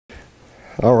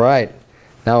All right.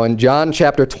 Now in John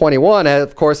chapter 21,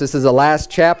 of course, this is the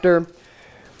last chapter.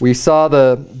 We saw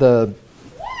the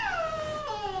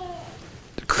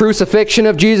crucifixion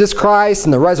of Jesus Christ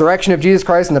and the resurrection of Jesus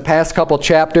Christ in the past couple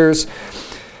chapters.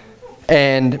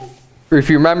 And if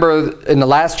you remember, in the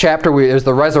last chapter, it was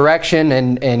the resurrection,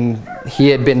 and he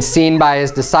had been seen by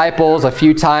his disciples a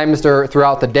few times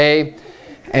throughout the day.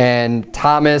 And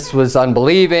Thomas was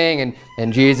unbelieving,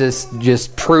 and Jesus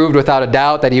just proved without a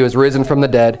doubt that he was risen from the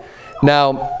dead.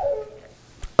 Now,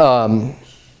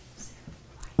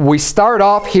 we start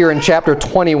off here in chapter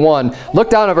 21. Look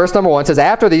down at verse number 1. It says,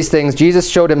 "After these things, Jesus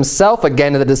showed himself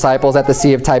again to the disciples at the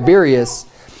Sea of Tiberias,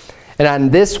 and on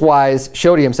this wise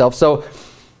showed he himself." So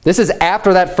this is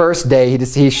after that first day.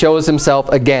 He shows himself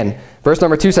again. Verse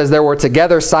number 2 says, "There were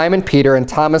together Simon Peter and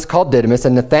Thomas called Didymus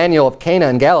and Nathanael of Cana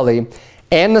in Galilee,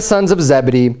 and the sons of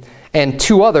Zebedee, and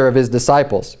 2 other of his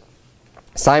disciples.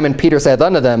 Simon Peter saith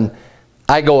unto them,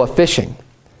 I go a-fishing.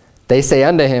 They say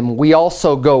unto him, We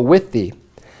also go with thee.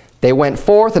 They went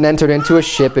forth and entered into a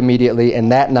ship immediately, and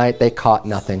that night they caught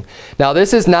nothing." Now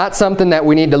this is not something that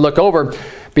we need to look over,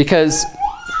 because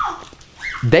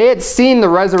they had seen the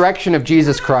resurrection of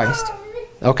Jesus Christ.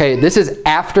 Okay, this is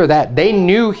after that. They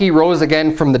knew he rose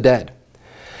again from the dead.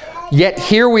 Yet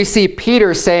here we see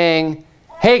Peter saying,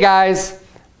 hey guys,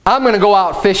 I'm going to go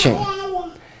out fishing.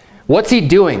 What's he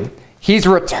doing? He's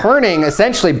returning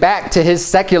essentially back to his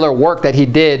secular work that he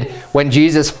did when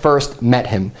Jesus first met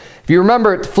him. If you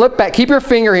remember, flip back, keep your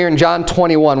finger here in John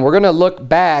 21. We're going to look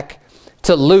back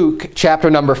to Luke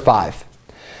chapter number 5.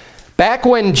 Back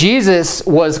when Jesus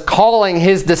was calling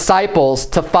his disciples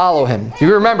to follow him. If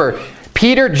you remember,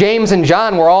 Peter, James, and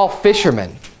John were all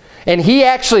fishermen. And he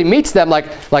actually meets them like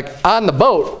on the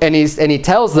boat, and he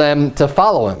tells them to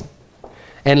follow him.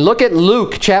 And look at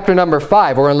Luke chapter number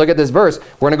 5. We're going to look at this verse.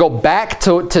 We're going to go back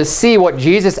to see what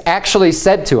Jesus actually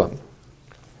said to him.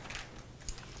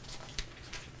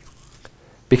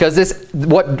 Because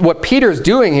what Peter's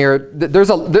doing here,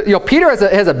 Peter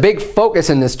has a big focus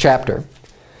in this chapter.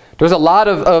 There's a lot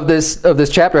of this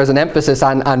chapter has an emphasis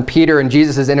on Peter and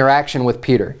Jesus' interaction with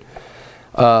Peter.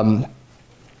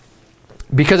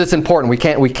 Because it's important.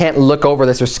 We can't look over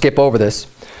this or skip over this.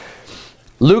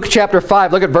 Luke chapter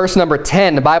 5, look at verse number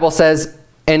 10. The Bible says,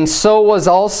 "And so was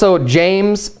also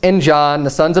James and John,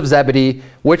 the sons of Zebedee,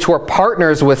 which were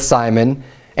partners with Simon.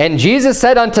 And Jesus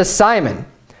said unto Simon,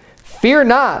 Fear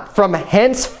not, from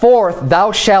henceforth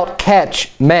thou shalt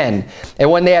catch men.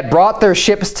 And when they had brought their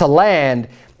ships to land,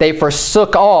 they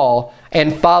forsook all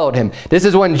and followed him." This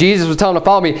is when Jesus was telling them to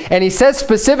follow me. And he says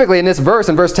specifically in this verse,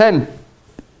 in verse 10,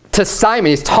 to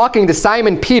Simon, he's talking to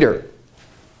Simon Peter.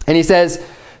 And he says,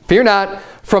 "Fear not,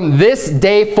 from this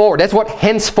day forward." That's what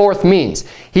henceforth means.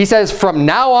 He says, from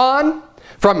now on,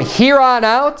 from here on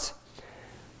out,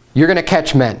 you're going to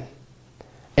catch men.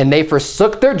 And they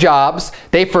forsook their jobs.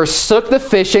 They forsook the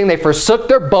fishing. They forsook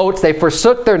their boats. They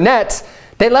forsook their nets.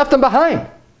 They left them behind.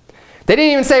 They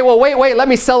didn't even say, well, wait, let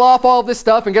me sell off all of this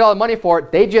stuff and get all the money for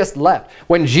it. They just left.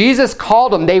 When Jesus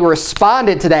called them, they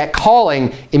responded to that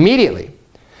calling immediately.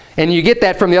 And you get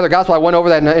that from the other gospel. I went over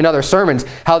that in other sermons,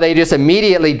 how they just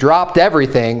immediately dropped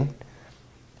everything.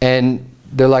 And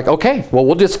they're like, okay, well,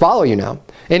 we'll just follow you now.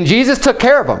 And Jesus took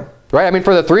care of them, right? I mean,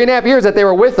 for the 3.5 years that they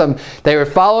were with him, they were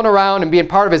following around and being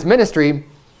part of his ministry.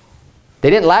 They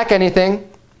didn't lack anything.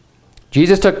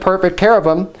 Jesus took perfect care of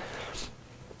them.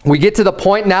 We get to the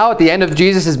point now at the end of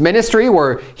Jesus' ministry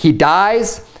where he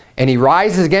dies and he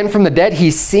rises again from the dead.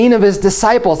 He's seen of his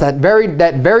disciples that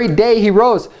very day he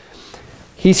rose.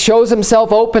 He shows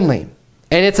himself openly,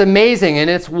 and it's amazing, and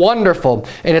it's wonderful,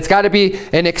 and it's got to be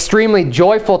an extremely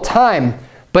joyful time.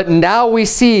 But now we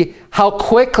see how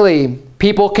quickly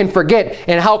people can forget,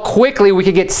 and how quickly we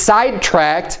can get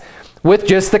sidetracked with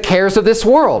just the cares of this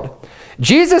world.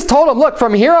 Jesus told them, look,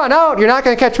 from here on out, you're not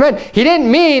going to catch men. He didn't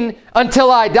mean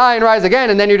until I die and rise again,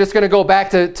 and then you're just going to go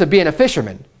back to being a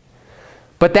fisherman.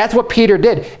 But that's what Peter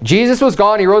did. Jesus was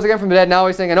gone. He rose again from the dead. Now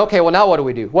he's thinking, okay, well, now what do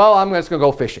we do? Well, I'm just going to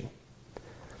go fishing.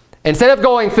 Instead of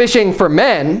going fishing for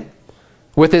men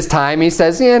with his time, he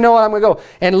says, yeah, you know what, I'm going to go.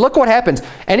 And look what happens.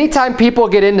 Anytime people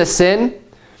get into sin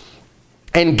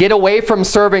and get away from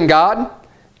serving God,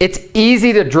 it's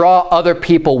easy to draw other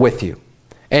people with you.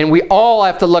 And we all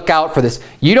have to look out for this.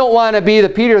 You don't want to be the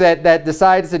Peter that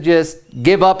decides to just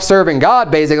give up serving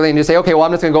God, basically, and just say, okay, well,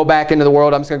 I'm just going to go back into the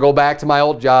world. I'm just going to go back to my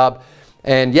old job.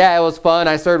 And yeah, it was fun.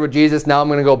 I served with Jesus. Now I'm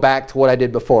going to go back to what I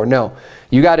did before. No.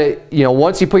 You got to,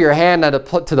 once you put your hand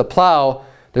to the plow,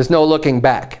 there's no looking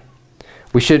back.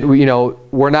 We should,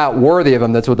 we're not worthy of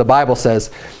him. That's what the Bible says.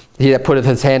 He that putteth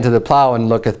his hand to the plow and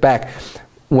looketh back.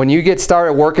 when you get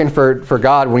started working for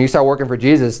God, when you start working for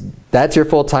Jesus, that's your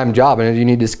full-time job, and you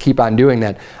need to just keep on doing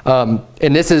that.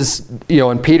 And this is,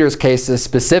 in Peter's case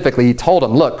specifically, he told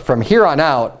him, look, from here on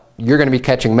out, you're going to be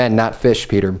catching men, not fish,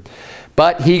 Peter.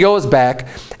 But he goes back,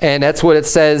 and that's what it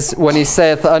says when he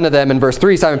saith unto them in verse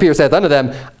 3, Simon Peter saith unto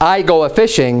them, I go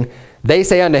a-fishing. They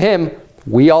say unto him,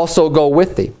 we also go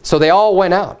with thee. So they all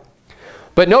went out.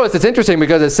 But notice it's interesting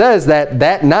because it says that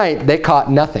that night they caught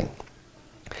nothing.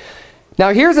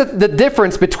 Now here's the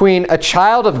difference between a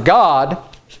child of God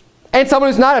and someone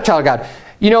who's not a child of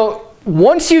God.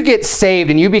 Once you get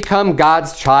saved and you become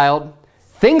God's child,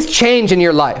 things change in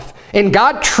your life. And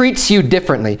God treats you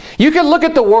differently. You can look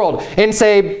at the world and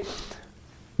say,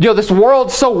 this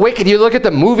world's so wicked. You look at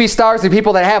the movie stars, the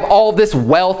people that have all this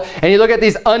wealth, and you look at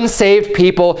these unsaved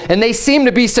people, and they seem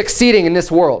to be succeeding in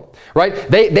this world, right?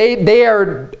 They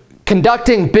are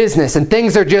conducting business, and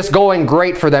things are just going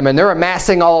great for them, and they're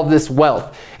amassing all of this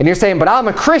wealth. And you're saying, but I'm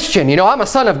a Christian, I'm a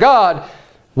son of God.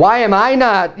 Why am I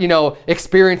not,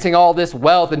 experiencing all this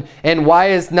wealth? And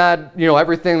why is not,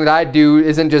 everything that I do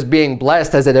isn't just being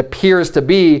blessed as it appears to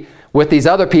be with these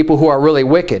other people who are really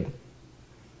wicked?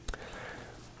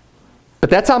 But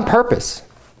that's on purpose.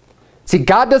 See,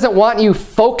 God doesn't want you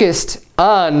focused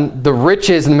on the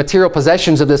riches and material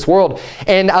possessions of this world.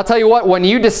 And I'll tell you what, when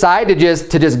you decide to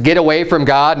just get away from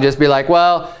God and just be like,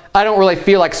 well, I don't really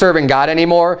feel like serving God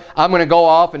anymore. I'm going to go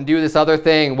off and do this other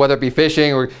thing, whether it be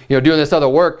fishing or doing this other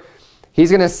work.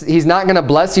 He's not going to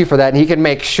bless you for that, and he can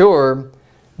make sure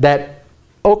that,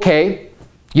 okay,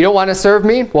 you don't want to serve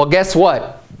me? Well, guess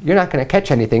what? You're not going to catch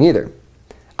anything either.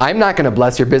 I'm not going to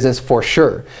bless your business for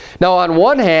sure. Now, on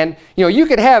one hand, you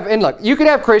could have, and look, you could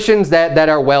have Christians that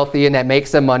are wealthy and that make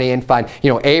some money and fine.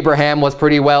 Abraham was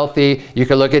pretty wealthy. You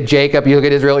could look at Jacob, you look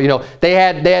at Israel, they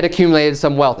had accumulated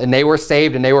some wealth and they were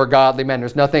saved and they were godly men.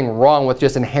 There's nothing wrong with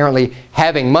just inherently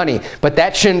having money, but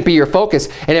that shouldn't be your focus.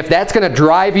 And if that's going to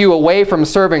drive you away from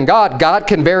serving God, God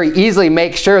can very easily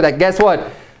make sure that, guess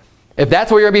what? If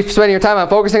that's what you're going to be spending your time on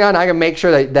focusing on, I can make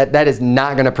sure that is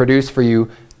not going to produce for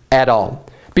you at all.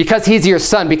 Because he's your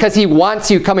son, because he wants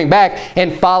you coming back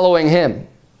and following him,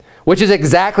 which is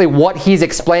exactly what he's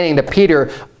explaining to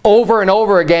Peter over and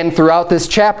over again throughout this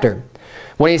chapter.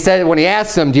 When he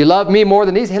asks him, do you love me more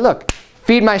than these? Hey, look,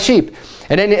 feed my sheep.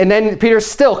 And then Peter's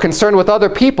still concerned with other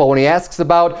people when he asks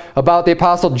about the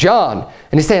Apostle John.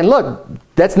 And he's saying, look,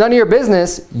 that's none of your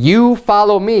business. You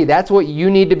follow me. That's what you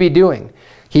need to be doing.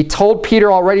 He told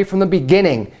Peter already from the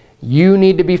beginning, you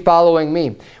need to be following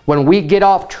me. When we get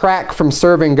off track from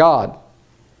serving God,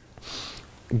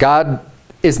 God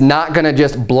is not going to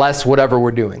just bless whatever we're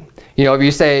doing. If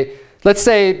you say, let's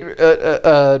say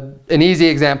an easy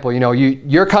example,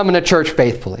 you're coming to church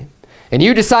faithfully, and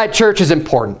you decide church is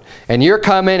important, and you're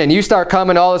coming, and you start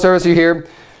coming to all the service you hear.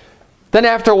 Then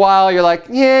after a while, you're like,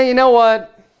 yeah, you know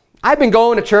what? I've been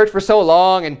going to church for so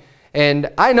long, and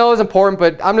I know it's important,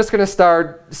 but I'm just going to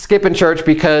start skipping church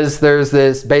because there's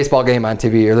this baseball game on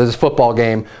TV or there's a football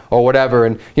game or whatever.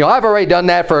 And, I've already done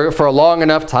that for a long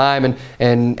enough time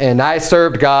and I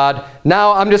served God.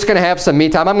 Now I'm just going to have some me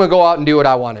time. I'm going to go out and do what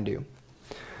I want to do.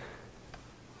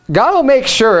 God will make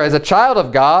sure as a child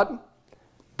of God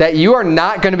that you are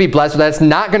not going to be blessed with that. It's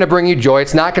not going to bring you joy.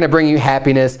 It's not going to bring you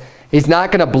happiness. He's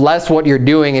not going to bless what you're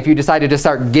doing if you decide to just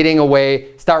start getting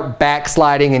away, start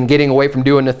backsliding and getting away from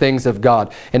doing the things of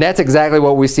God. And that's exactly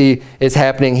what we see is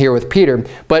happening here with Peter.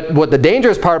 But what the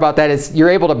dangerous part about that is you're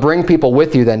able to bring people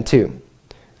with you then too,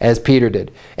 as Peter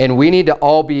did. And we need to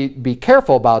all be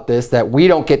careful about this, that we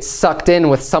don't get sucked in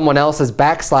with someone else's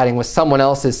backsliding, with someone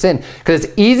else's sin. Because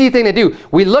it's an easy thing to do.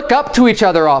 We look up to each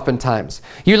other oftentimes.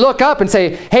 You look up and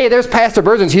say, hey, there's Pastor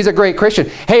Berzins, he's a great Christian.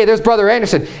 Hey, there's Brother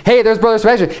Anderson. Hey, there's Brother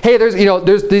Sebastian. Hey,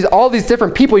 there's all these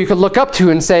different people you could look up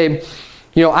to and say,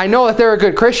 I know that they're a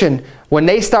good Christian. When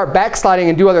they start backsliding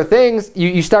and do other things,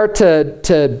 you start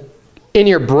to in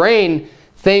your brain,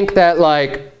 think that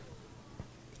like,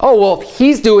 oh, well, if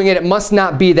he's doing it, it must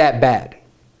not be that bad.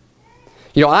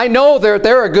 I know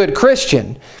they're a good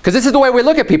Christian. Because this is the way we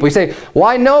look at people. You say, well,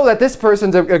 I know that this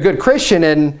person's a good Christian,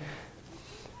 and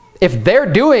if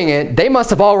they're doing it, they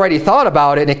must have already thought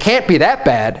about it, and it can't be that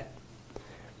bad.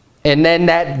 And then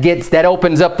that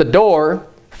opens up the door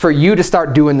for you to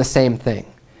start doing the same thing.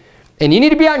 And you need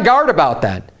to be on guard about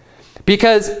that.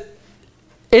 Because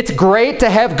it's great to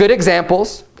have good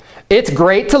examples. It's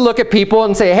great to look at people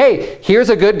and say, hey, here's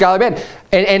a good godly man.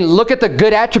 And look at the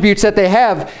good attributes that they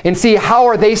have and see how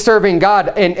are they serving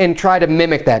God and try to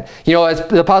mimic that. As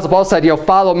the Apostle Paul said,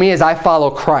 follow me as I follow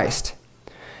Christ.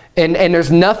 And there's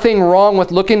nothing wrong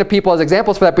with looking to people as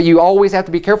examples for that, but you always have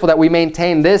to be careful that we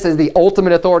maintain this as the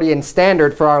ultimate authority and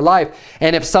standard for our life.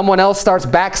 And if someone else starts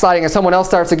backsliding or someone else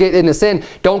starts to get into sin,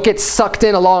 don't get sucked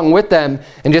in along with them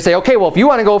and just say, okay, well, if you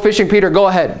want to go fishing, Peter, go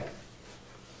ahead.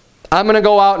 I'm going to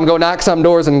go out and go knock some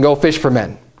doors and go fish for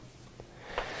men.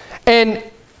 And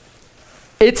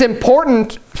it's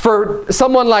important for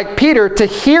someone like Peter to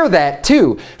hear that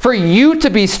too, for you to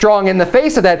be strong in the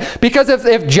face of that. Because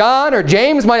if John or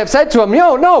James might have said to him,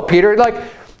 no, Peter, like,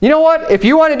 you know what, if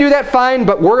you want to do that, fine,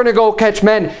 but we're going to go catch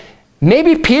men.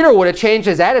 Maybe Peter would have changed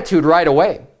his attitude right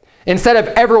away, instead of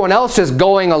everyone else just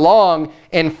going along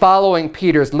and following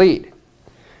Peter's lead.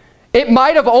 It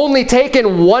might have only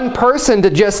taken one person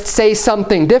to just say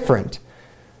something different,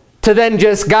 to then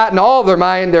just gotten all of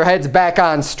their heads back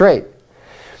on straight.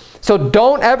 So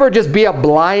don't ever just be a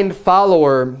blind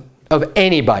follower of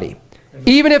anybody,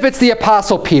 even if it's the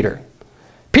Apostle Peter.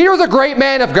 Peter was a great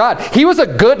man of God. He was a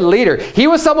good leader. He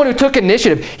was someone who took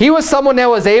initiative. He was someone that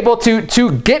was able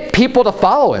to get people to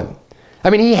follow him. I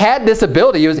mean, he had this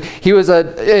ability. He was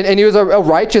a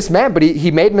righteous man, but he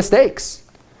made mistakes.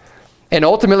 And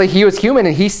ultimately, he was human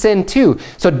and he sinned too.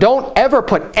 So don't ever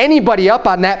put anybody up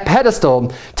on that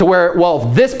pedestal to where, well,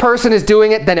 if this person is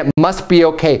doing it, then it must be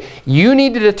okay. You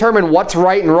need to determine what's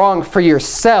right and wrong for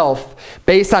yourself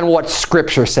based on what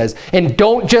Scripture says. And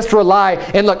don't just rely,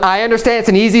 and look, I understand it's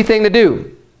an easy thing to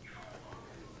do,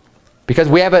 because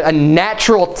we have a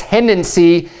natural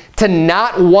tendency to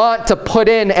not want to put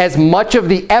in as much of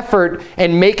the effort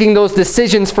in making those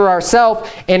decisions for ourselves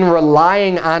and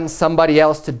relying on somebody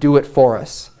else to do it for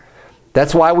us.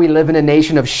 That's why we live in a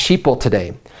nation of sheeple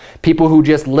today. People who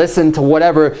just listen to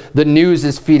whatever the news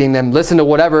is feeding them, listen to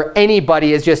whatever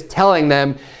anybody is just telling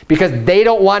them, because they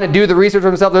don't want to do the research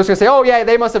for themselves. They're just going to say, oh yeah,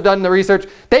 they must have done the research.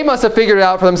 They must have figured it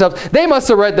out for themselves. They must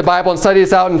have read the Bible and studied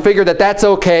this out and figured that that's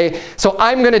okay. So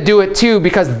I'm going to do it too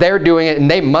because they're doing it and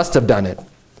they must have done it.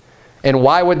 And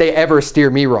why would they ever steer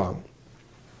me wrong?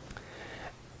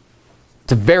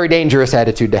 It's a very dangerous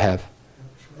attitude to have.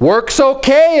 Work's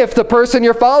okay if the person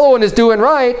you're following is doing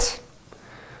right.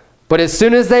 But as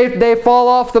soon as they fall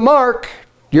off the mark,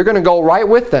 you're going to go right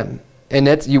with them. And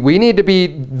we need to be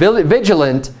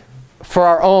vigilant for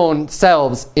our own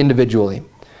selves individually.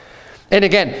 And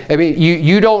again, I mean,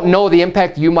 you don't know the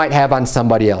impact you might have on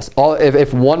somebody else.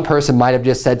 If one person might have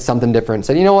just said something different,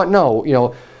 said, you know what,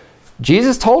 no,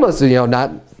 Jesus told us, we're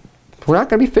not going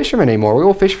to be fishermen anymore. We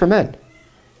will fish for men.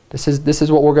 This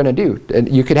is what we're going to do.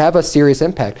 And you could have a serious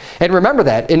impact. And remember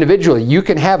that individually, you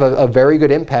can have a very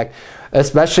good impact,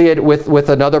 especially with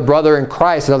another brother in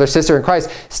Christ, another sister in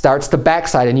Christ, starts to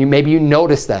backslide, and maybe you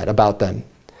notice that about them.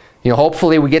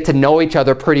 Hopefully we get to know each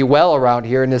other pretty well around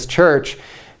here in this church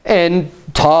and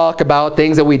talk about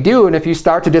things that we do. And if you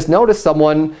start to just notice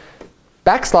someone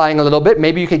backsliding a little bit,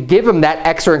 maybe you could give them that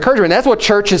extra encouragement. That's what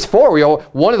church is for.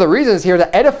 One of the reasons here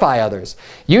to edify others.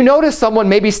 You notice someone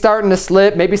maybe starting to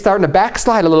slip, maybe starting to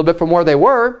backslide a little bit from where they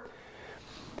were.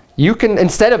 You can,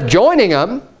 instead of joining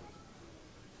them,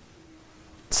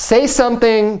 say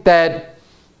something that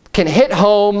can hit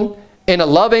home in a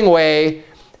loving way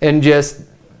and just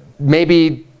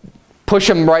maybe push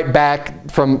them right back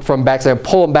from backsliding,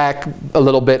 pull them back a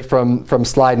little bit from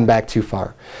sliding back too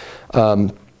far.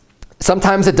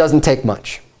 Sometimes it doesn't take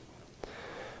much.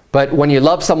 But when you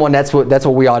love someone, that's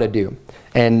what we ought to do.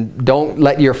 And don't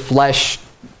let your flesh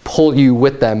pull you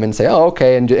with them and say, oh,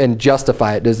 okay, and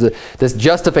justify it. This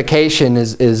justification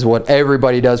is what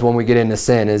everybody does when we get into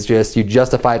sin, is just you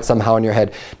justify it somehow in your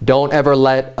head. Don't ever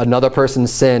let another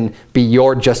person's sin be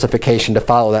your justification to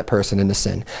follow that person into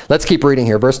sin. Let's keep reading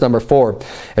here. Verse number 4.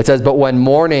 It says, but when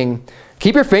morning...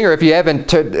 Keep your finger, if you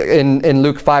haven't, in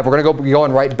Luke 5. We're going to be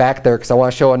going right back there because I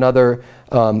want to show another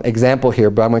example here.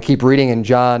 But I'm going to keep reading in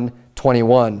John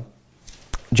 21.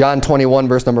 John 21,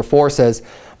 verse number 4 says,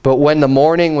 but when the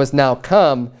morning was now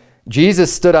come,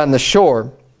 Jesus stood on the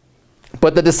shore,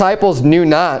 but the disciples knew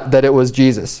not that it was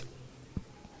Jesus.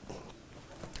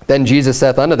 Then Jesus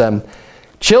saith unto them,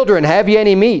 children, have ye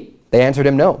any meat? They answered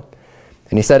him, no.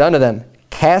 And he said unto them,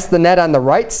 cast the net on the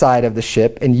right side of the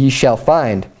ship, and ye shall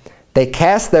find. They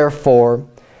cast therefore,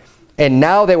 and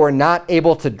now they were not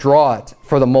able to draw it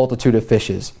for the multitude of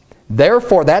fishes.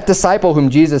 Therefore that disciple whom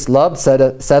Jesus loved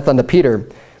saith unto Peter,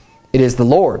 it is the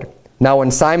Lord. Now when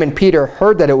Simon Peter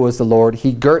heard that it was the Lord,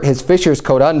 he girt his fisher's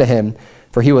coat unto him,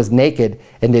 for he was naked,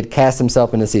 and did cast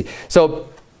himself in the sea. So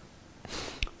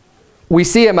we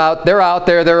see him they're out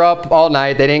there, they're up all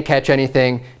night, they didn't catch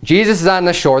anything. Jesus is on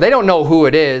the shore, they don't know who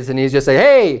it is, and he's just saying,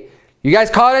 hey, you guys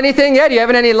caught anything yet? You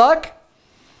having any luck?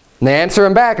 And they answer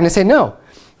him back, and they say, no.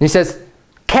 And he says,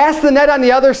 cast the net on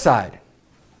the other side.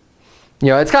 You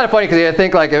know, it's kind of funny because I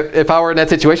think like if I were in that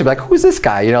situation, I'd be like, who's this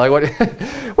guy? You know, like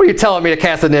what are you telling me to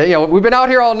cast a net? You know, we've been out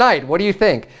here all night. What do you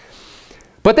think?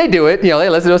 But they do it. You know, they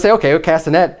listen. They'll say, okay, we'll cast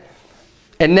a net.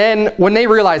 And then when they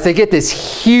realize they get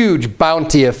this huge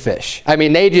bounty of fish, I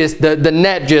mean, they just the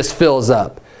net just fills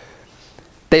up.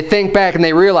 They think back and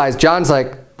they realize John's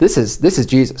like, this is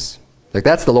Jesus. Like,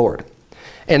 that's the Lord.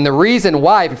 And the reason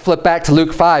why, if you flip back to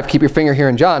Luke 5, keep your finger here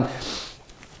in John,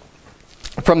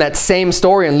 from that same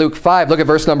story in Luke 5, look at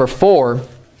verse number 4.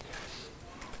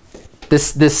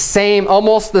 This same,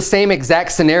 almost the same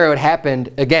exact scenario had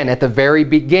happened again at the very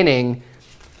beginning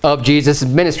of Jesus'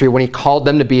 ministry when he called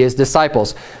them to be his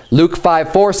disciples. Luke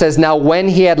 5:4 says, now when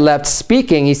he had left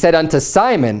speaking, he said unto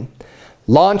Simon,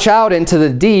 launch out into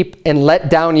the deep and let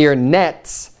down your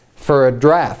nets for a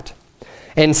draught.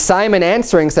 And Simon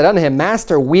answering said unto him,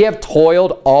 Master, we have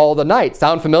toiled all the night.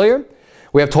 Sound familiar?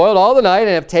 We have toiled all the night and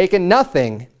have taken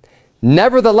nothing.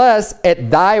 Nevertheless, at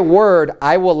thy word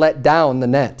I will let down the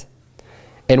net.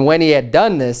 And when he had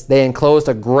done this, they enclosed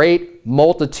a great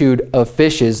multitude of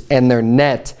fishes, and their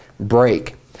net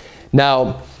brake.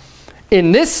 Now,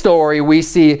 in this story, we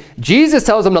see Jesus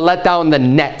tells them to let down the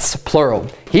nets, plural.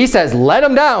 He says, let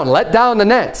them down, let down the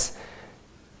nets.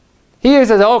 He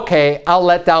says, okay, I'll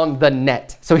let down the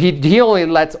net. So he only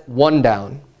lets one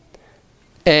down.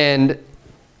 And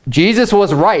Jesus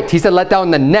was right. He said let down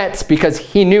the nets because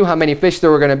he knew how many fish there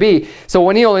were going to be. So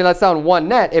when he only lets down one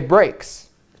net, it breaks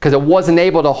because it wasn't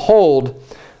able to hold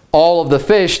all of the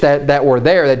fish that were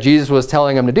there that Jesus was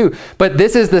telling him to do. But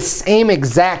this is the same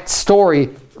exact story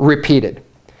repeated.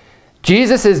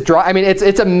 Jesus is I mean,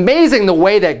 it's amazing the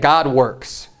way that God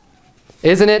works,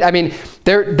 isn't it? I mean,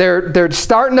 they're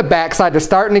starting to backslide. They're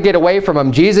starting to get away from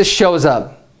him. Jesus shows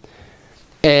up,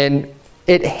 and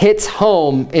it hits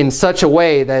home in such a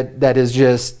way that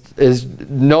is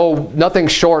nothing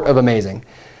short of amazing.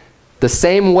 The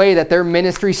same way that their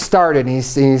ministry started, he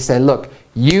said, look,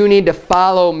 you need to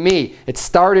follow me. It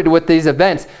started with these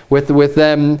events, with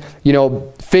them, you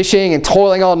know, fishing and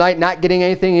toiling all night, not getting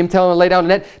anything, him telling them to lay down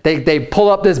the net. They pull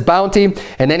up this bounty,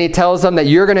 and then he tells them that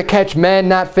you're going to catch men,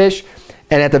 not fish.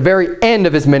 And at the very end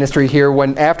of his ministry here,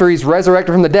 after he's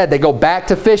resurrected from the dead, they go back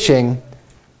to fishing.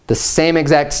 The same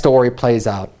exact story plays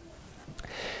out.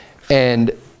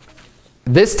 And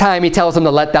this time he tells them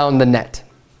to let down the net.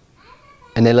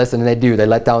 And they listen, and they do. They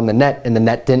let down the net, and the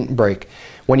net didn't break.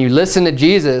 When you listen to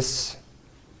Jesus,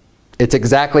 it's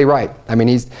exactly right. I mean,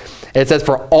 it says,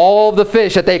 for all the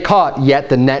fish that they caught, yet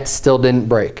the net still didn't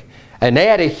break. And they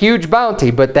had a huge bounty,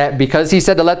 but that because he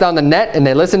said to let down the net, and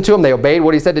they listened to him, they obeyed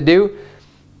what he said to do,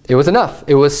 it was enough.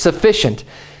 It was sufficient.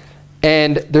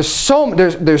 And there's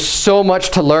so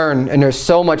much to learn, and there's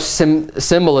so much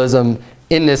symbolism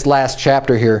in this last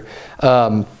chapter here.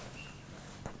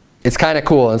 It's kind of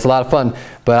cool. It's a lot of fun,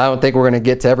 but I don't think we're going to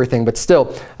get to everything. But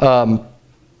still,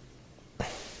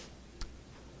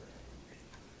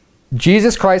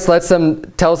 Jesus Christ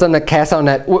tells them to cast out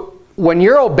net. When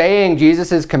you're obeying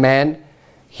Jesus' command,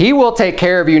 he will take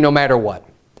care of you no matter what.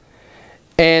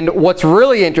 And what's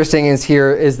really interesting is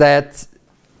that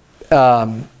you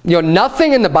know,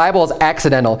 nothing in the Bible is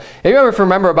accidental. If you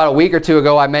remember about a week or two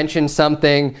ago, I mentioned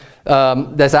something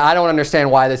that said, I don't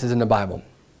understand why this is in the Bible.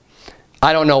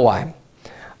 I don't know why.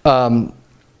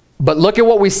 But look at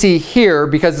what we see here,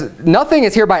 because nothing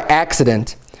is here by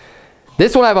accident.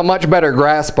 This one I have a much better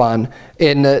grasp on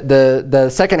in the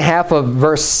second half of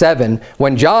verse 7,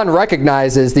 when John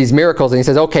recognizes these miracles and he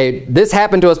says, okay, this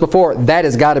happened to us before. That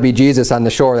has got to be Jesus on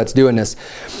the shore that's doing this.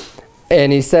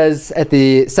 And he says at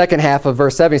the second half of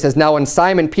verse 7, he says, now when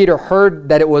Simon Peter heard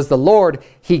that it was the Lord,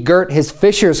 he girt his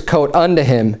fisher's coat unto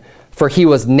him, for he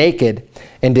was naked,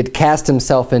 and did cast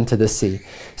himself into the sea.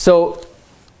 So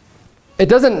it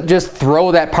doesn't just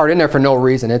throw that part in there for no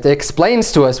reason. It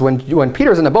explains to us when Peter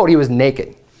was in the boat, he was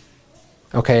naked.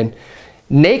 Okay?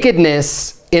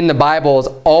 Nakedness in the Bible is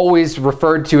always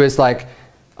referred to as like,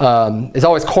 is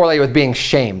always correlated with being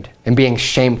shamed and being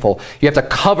shameful. You have to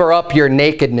cover up your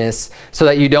nakedness so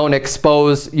that you don't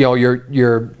expose, you know,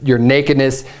 your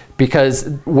nakedness, because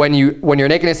when your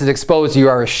nakedness is exposed, you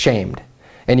are ashamed.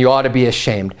 And you ought to be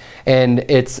ashamed. And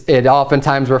it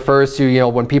oftentimes refers to, you know,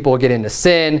 when people get into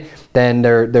sin, then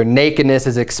their nakedness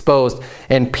is exposed.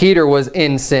 And Peter was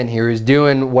in sin here. He was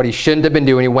doing what he shouldn't have been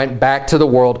doing. He went back to the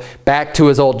world, back to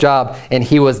his old job, and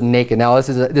he was naked. Now this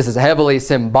is heavily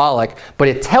symbolic, but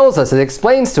it tells us, it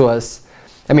explains to us.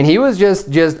 I mean, he was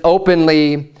just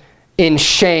openly in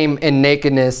shame and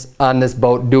nakedness on this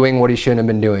boat, doing what he shouldn't have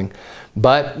been doing.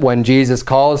 But when Jesus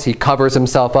calls, he covers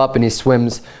himself up and he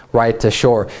swims right to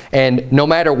shore. And no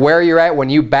matter where you're at, when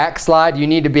you backslide, you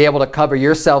need to be able to cover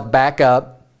yourself back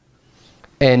up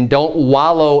and don't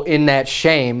wallow in that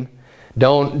shame.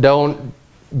 Don't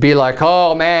be like,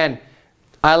 oh man,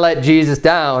 I let Jesus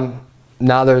down.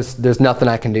 Now there's nothing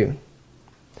I can do.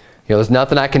 There's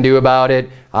nothing I can do about it.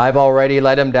 I've already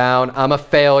let him down. I'm a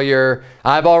failure.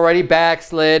 I've already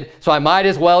backslid, so I might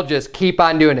as well just keep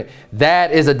on doing it.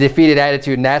 That is a defeated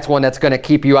attitude, and that's one that's going to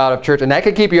keep you out of church, and that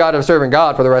could keep you out of serving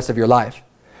God for the rest of your life,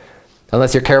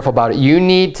 unless you're careful about it. You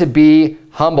need to be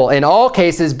humble. In all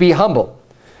cases, be humble.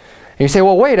 And you say,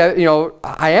 well, wait,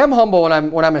 I am humble when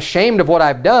I'm ashamed of what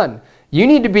I've done. You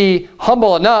need to be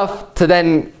humble enough to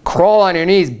then crawl on your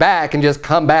knees back and just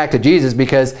come back to Jesus,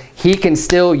 because he can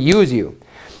still use you.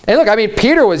 And look, I mean,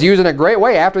 Peter was used in a great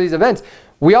way after these events.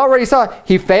 We already saw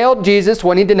he failed Jesus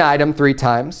when he denied him 3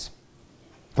 times.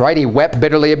 Right? He wept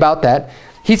bitterly about that.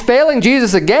 He's failing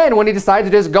Jesus again when he decides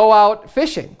to just go out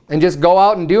fishing and just go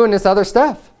out and doing this other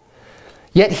stuff.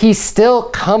 Yet he still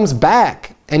comes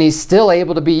back and he's still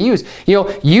able to be used.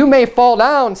 You may fall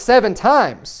down 7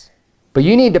 times. But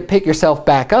you need to pick yourself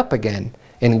back up again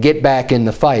and get back in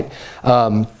the fight.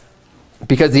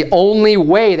 Because the only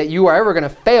way that you are ever going to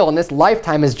fail in this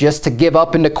lifetime is just to give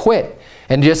up and to quit.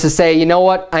 And just to say, you know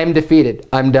what, I'm defeated.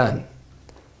 I'm done.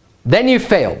 Then you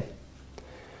failed.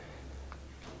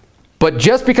 But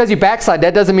just because you backslide,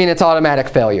 that doesn't mean it's automatic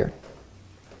failure.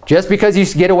 Just because you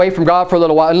get away from God for a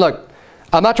little while. And look,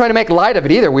 I'm not trying to make light of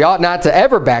it either. We ought not to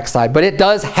ever backslide, but it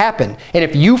does happen. And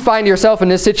if you find yourself in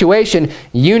this situation,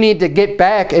 you need to get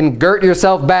back and girt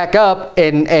yourself back up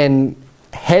and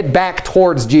head back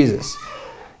towards Jesus.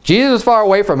 Jesus was far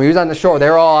away from him. He was on the shore. They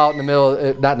were all out in the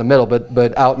middle, not in the middle,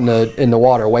 but out in the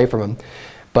water away from him.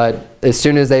 But as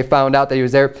soon as they found out that he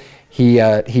was there,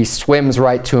 he swims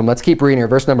right to him. Let's keep reading here.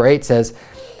 Verse number 8 says,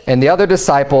 and the other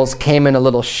disciples came in a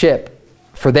little ship,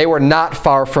 for they were not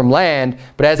far from land,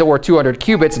 but as it were 200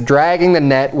 cubits, dragging the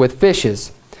net with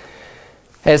fishes.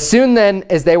 As soon then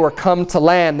as they were come to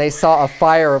land, they saw a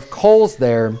fire of coals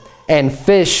there, and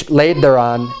fish laid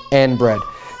thereon, and bread.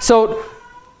 So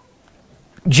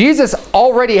Jesus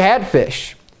already had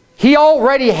fish. He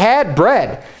already had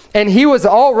bread. And he was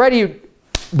already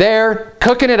there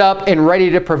cooking it up and ready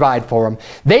to provide for them.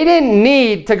 They didn't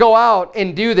need to go out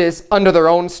and do this under their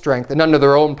own strength and under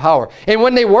their own power. And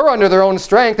when they were under their own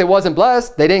strength, it wasn't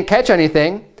blessed. They didn't catch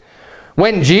anything.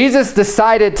 When Jesus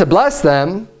decided to bless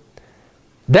them,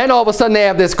 then all of a sudden they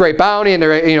have this great bounty and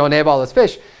and they have all this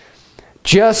fish.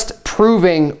 Just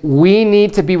proving we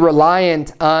need to be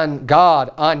reliant on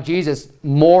God, on Jesus,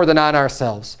 more than on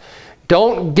ourselves.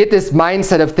 Don't get this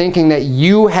mindset of thinking that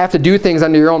you have to do things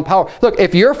under your own power. Look,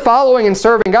 if you're following and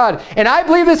serving God, and I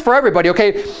believe this for everybody,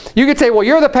 okay? You could say, well,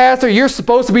 you're the pastor, you're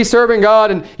supposed to be serving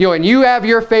God, and you have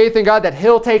your faith in God that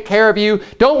he'll take care of you.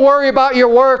 Don't worry about your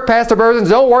work, Pastor Berzins.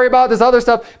 Don't worry about this other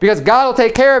stuff, because God will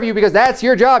take care of you, because that's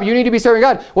your job. You need to be serving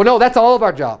God. Well, no, that's all of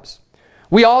our jobs.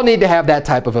 We all need to have that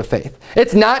type of a faith.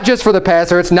 It's not just for the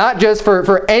pastor. It's not just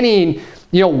for any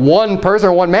one person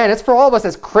or one man. It's for all of us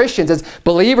as Christians, as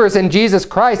believers in Jesus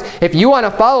Christ. If you want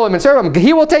to follow him and serve him,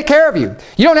 he will take care of you.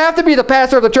 You don't have to be the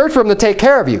pastor of the church for him to take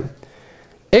care of you.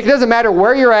 It doesn't matter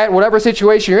where you're at, whatever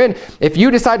situation you're in. If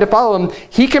you decide to follow him,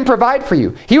 he can provide for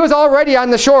you. He was already on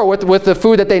the shore with the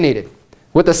food that they needed,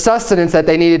 with the sustenance that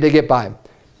they needed to get by.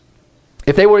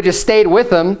 If they would have just stayed with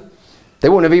him, they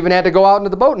wouldn't have even had to go out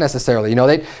into the boat necessarily.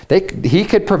 He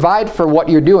could provide for what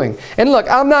you're doing. And look,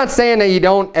 I'm not saying that you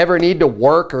don't ever need to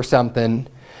work or something.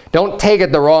 Don't take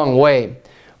it the wrong way.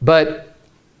 But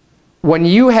when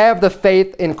you have the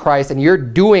faith in Christ and you're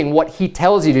doing what he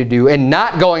tells you to do and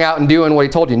not going out and doing what he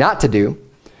told you not to do,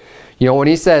 when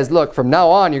he says, look, from now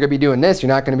on, you're going to be doing this, you're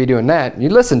not going to be doing that, you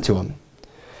listen to him.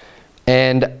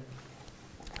 And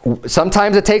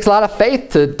sometimes it takes a lot of faith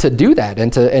to do that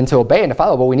and to obey and to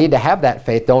follow, but we need to have that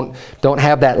faith. Don't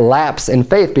have that lapse in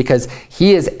faith, because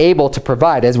he is able to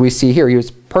provide. As we see here,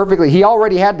 he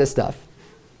already had this stuff,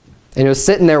 and he was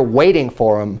sitting there waiting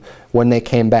for them when they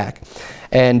came back.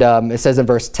 And it says in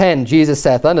verse 10, Jesus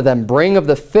saith unto them, bring of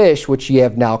the fish which ye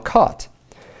have now caught.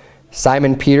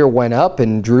 Simon Peter went up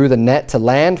and drew the net to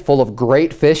land full of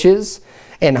great fishes,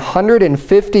 and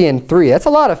 153. That's a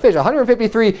lot of fish.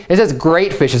 153, it says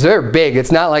great fishes. They're big.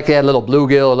 It's not like they had little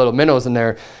bluegill or little minnows in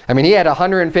there. I mean, he had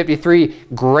 153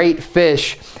 great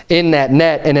fish in that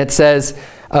net. And it says,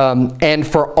 and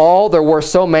for all there were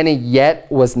so many,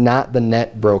 yet was not the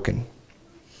net broken.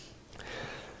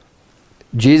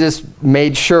 Jesus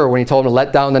made sure when he told him to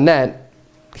let down the net,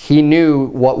 he knew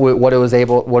what it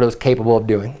was capable of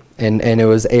doing. And it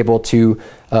was able to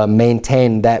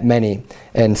maintain that many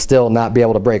and still not be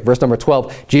able to break. Verse number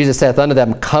 12, Jesus saith unto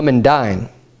them, come and dine.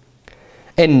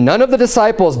 And none of the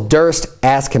disciples durst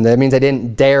ask him. That means they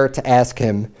didn't dare to ask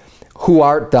him, who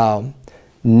art thou?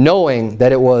 knowing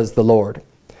that it was the Lord.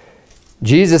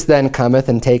 Jesus then cometh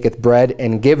and taketh bread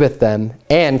and giveth them,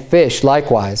 and fish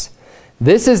likewise.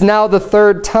 This is now the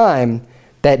third time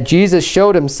that Jesus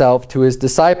showed himself to his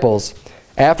disciples,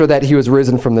 after that he was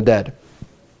risen from the dead.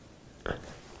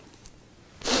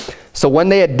 So when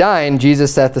they had dined,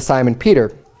 Jesus saith to Simon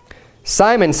Peter,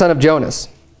 Simon, son of Jonas,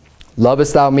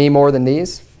 lovest thou me more than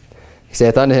these? He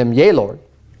saith unto him, Yea, Lord,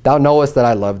 thou knowest that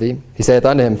I love thee. He saith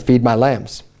unto him, Feed my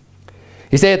lambs.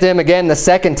 He saith to him again the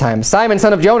second time, Simon,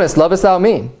 son of Jonas, lovest thou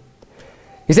me?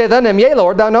 He saith unto him, Yea,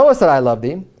 Lord, thou knowest that I love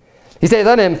thee. He saith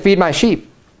unto him, Feed my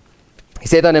sheep. He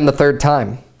saith unto him the third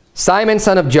time, Simon,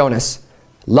 son of Jonas,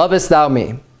 lovest thou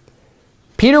me?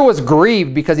 Peter was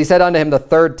grieved because he said unto him the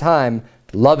third time,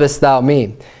 Lovest thou me?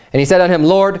 And he said unto him,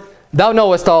 Lord, thou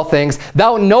knowest all things.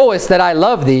 Thou knowest that I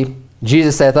love thee.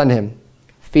 Jesus saith unto him,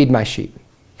 Feed my sheep.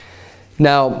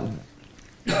 Now,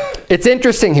 it's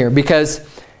interesting here because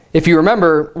if you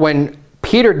remember, when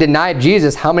Peter denied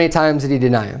Jesus, how many times did he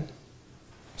deny him?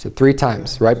 He said 3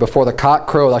 times, right? Before the cock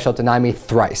crow, thou shalt deny me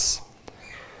thrice.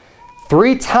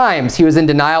 3 times he was in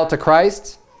denial to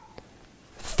Christ.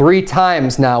 3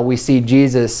 times now we see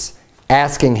Jesus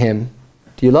asking him,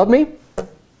 do you love me?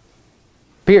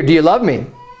 Peter, do you love me?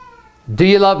 Do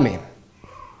you love me?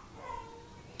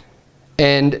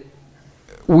 And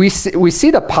we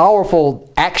see the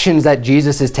powerful actions that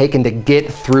Jesus has taken to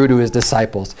get through to his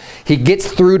disciples. He gets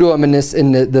through to them in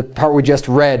the part we just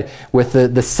read with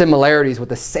the similarities, with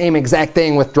the same exact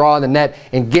thing with drawing the net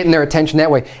and getting their attention that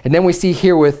way. And then we see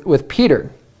here with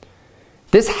Peter.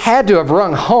 This had to have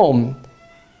rung home,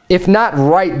 if not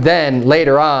right then,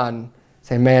 later on,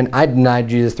 saying, man, I denied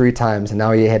Jesus 3 times, and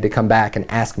now he had to come back and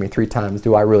ask me 3 times,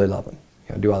 do I really love him?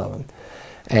 You know, do I love him?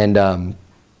 And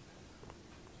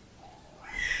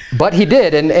but he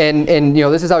did, and you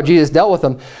know, this is how Jesus dealt with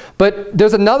them. But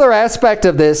there's another aspect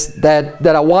of this that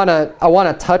I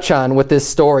wanna touch on with this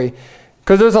story,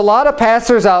 because there's a lot of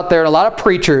pastors out there and a lot of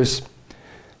preachers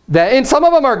that, and some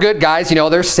of them are good guys, you know,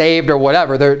 they're saved or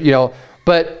whatever, they're, you know,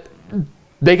 but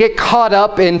they get caught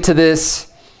up into this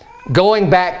going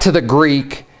back to the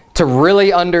Greek to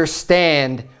really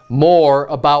understand more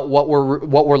about what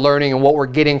we're learning and what we're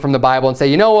getting from the Bible, and say,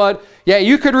 you know what, yeah,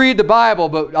 you could read the Bible,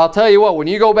 but I'll tell you what, when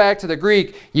you go back to the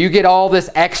Greek, you get all this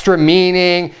extra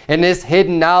meaning and this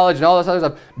hidden knowledge and all this other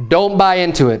stuff. Don't buy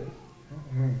into it.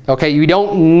 Okay, you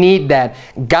don't need that.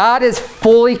 God is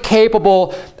fully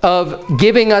capable of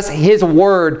giving us his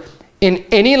word in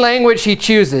any language he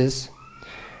chooses,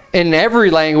 in every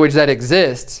language that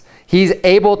exists. He's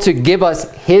able to give us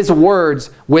his words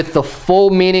with the full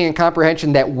meaning and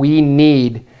comprehension that we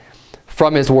need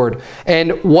from his word.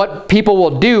 And what people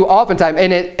will do oftentimes,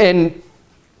 and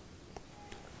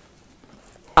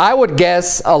I would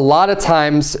guess a lot of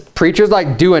times preachers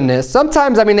like doing this.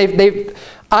 Sometimes, I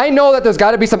mean, I know that there's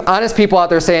got to be some honest people out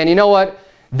there saying, you know what,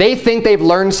 they think they've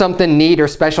learned something neat or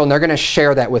special and they're going to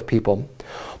share that with people.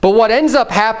 But what ends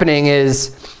up happening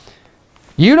is,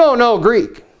 you don't know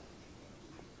Greek.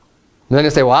 And then they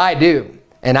say, well, I do.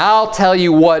 And I'll tell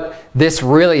you what this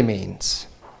really means.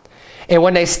 And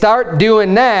when they start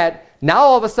doing that, now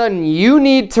all of a sudden you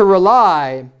need to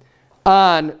rely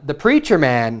on the preacher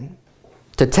man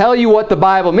to tell you what the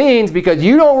Bible means, because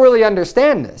you don't really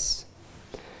understand this.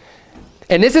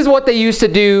 And this is what they used to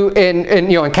do in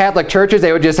Catholic churches.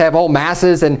 They would just have whole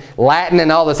masses and Latin and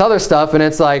all this other stuff. And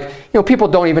it's like, you know, people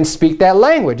don't even speak that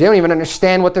language. They don't even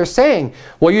understand what they're saying.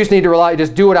 Well, you just need to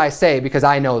just do what I say, because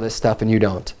I know this stuff and you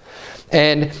don't.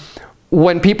 And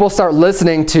when people start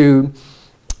listening to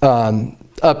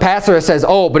a pastor that says,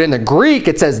 oh, but in the Greek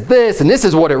it says this, and this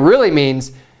is what it really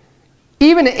means,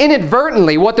 even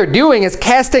inadvertently what they're doing is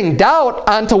casting doubt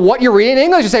onto what you're reading in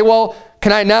English. You say, well,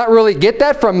 can I not really get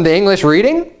that from the English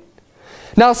reading?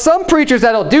 Now, some preachers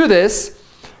that'll do this,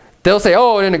 they'll say,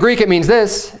 oh, in the Greek it means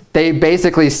this. They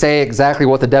basically say exactly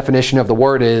what the definition of the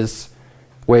word is,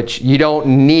 which you don't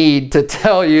need to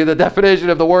tell you the definition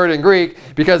of the word in Greek,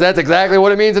 because that's exactly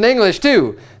what it means in English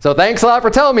too. So thanks a lot for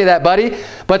telling me that, buddy.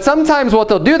 But sometimes what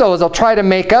they'll do, though, is they'll try to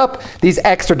make up these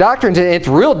extra doctrines, and it's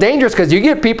real dangerous, because you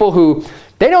get people who,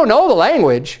 they don't know the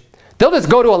language. They'll just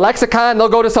go to a lexicon, they'll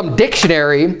go to some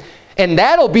dictionary, and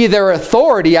that'll be their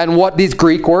authority on what these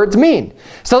Greek words mean.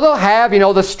 So they'll have, you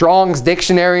know, the Strong's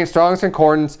Dictionary and Strong's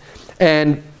Concordance,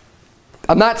 and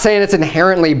I'm not saying it's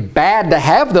inherently bad to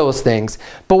have those things,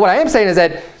 but what I am saying is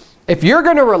that if you're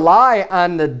going to rely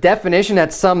on the definition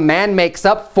that some man makes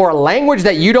up for a language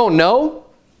that you don't know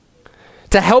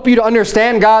to help you to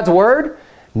understand God's word,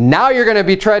 now you're going to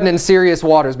be treading in serious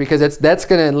waters, because that's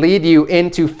going to lead you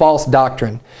into false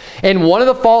doctrine. And one of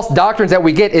the false doctrines that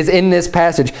we get is in this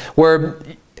passage, where,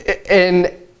 and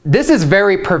this is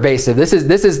very pervasive. This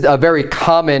is a very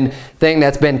common thing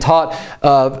that's been taught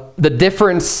of the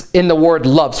difference in the word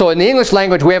love. So in the English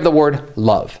language, we have the word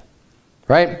love,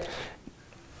 right?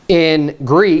 In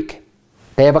Greek,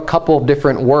 they have a couple of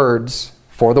different words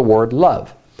for the word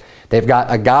love. They've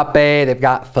got agape, they've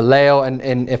got phileo,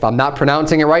 and if I'm not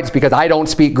pronouncing it right, it's because I don't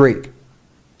speak Greek,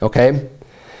 okay?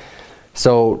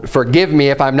 So forgive me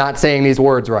if I'm not saying these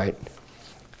words right.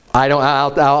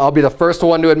 I'll be the first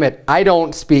one to admit, I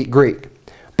don't speak Greek.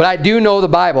 But I do know the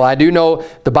Bible. I do know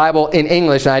the Bible in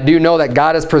English, and I do know that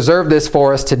God has preserved this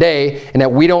for us today, and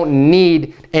that we don't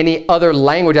need any other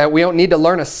language. We don't need to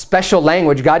learn a special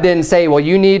language. God didn't say, well,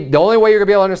 the only way you're going to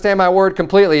be able to understand my word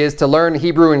completely is to learn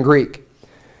Hebrew and Greek.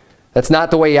 That's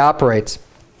not the way he operates.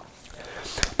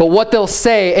 But what they'll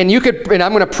say, and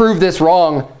I'm going to prove this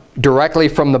wrong directly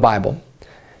from the Bible.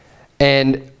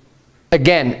 And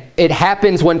again, it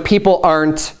happens when people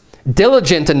aren't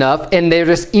diligent enough and they're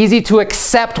just easy to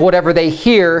accept whatever they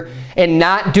hear and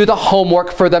not do the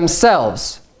homework for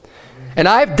themselves. And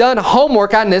I've done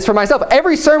homework on this for myself.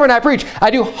 Every sermon I preach,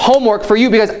 I do homework for you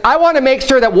because I want to make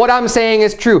sure that what I'm saying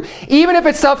is true. Even if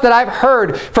it's stuff that I've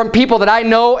heard from people that I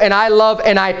know and I love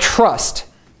and I trust.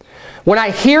 When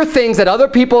I hear things that other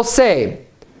people say,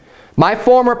 my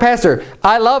former pastor,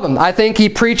 I love him. I think he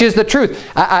preaches the truth.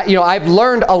 I've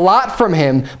learned a lot from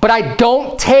him, but I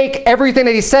don't take everything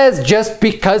that he says just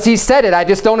because he said it. I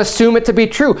just don't assume it to be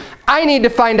true. I need to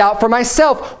find out for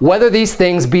myself whether these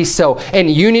things be so.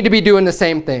 And you need to be doing the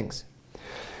same things.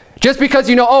 Just because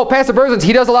you know, oh, Pastor Berzins,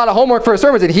 he does a lot of homework for his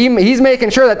sermons and he's making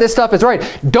sure that this stuff is right.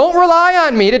 Don't rely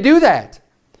on me to do that.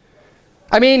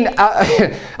 I mean,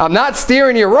 I'm not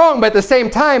steering you wrong, but at the same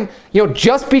time,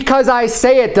 just because I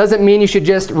say it doesn't mean you should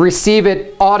just receive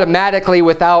it automatically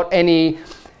without any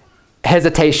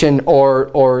hesitation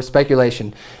or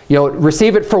speculation.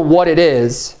 Receive it for what it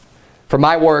is, for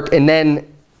my work, and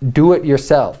then do it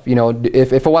yourself.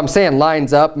 If what I'm saying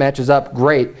lines up, matches up,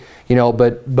 great.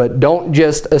 But don't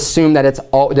just assume that it's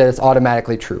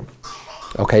automatically true.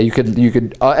 Okay,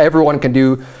 everyone can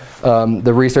do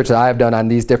the research that I've done on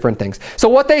these different things. So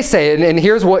what they say, and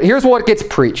here's what gets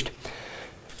preached.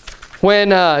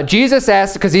 When Jesus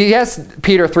asked, because he asked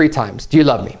Peter 3 times, do you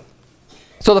love me?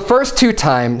 So the first 2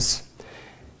 times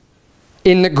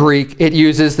in the Greek, it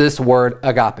uses this word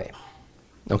agape.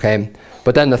 Okay?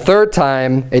 But then the 3rd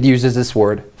time, it uses this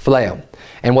word phileo.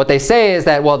 And what they say is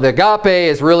that, well, the agape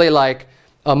is really like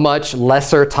a much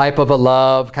lesser type of a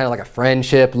love, kind of like a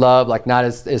friendship love, like not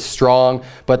as strong.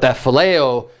 But that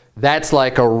phileo, that's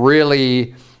like a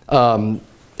really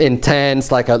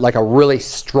intense, like a really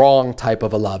strong type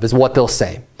of a love is what they'll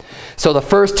say. So the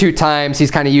first 2 times he's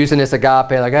kind of using this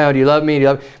agape, like, oh, do you love me? Do you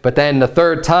love me? But then the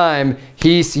 3rd time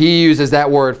he uses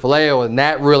that word phileo, and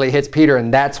that really hits Peter,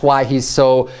 and that's why he's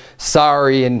so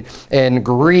sorry and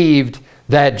grieved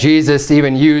that Jesus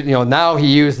even used, now he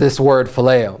used this word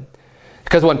phileo.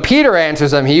 Because when Peter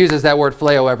answers him, he uses that word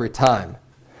phileo every time.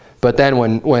 But then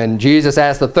when Jesus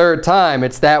asks the 3rd time,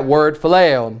 it's that word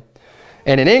phileo.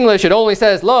 And in English, it only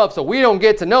says love, so we don't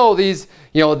get to know these,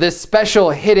 this special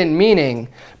hidden meaning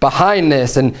behind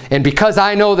this. And because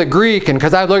I know the Greek and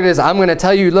because I've looked at this, I'm going to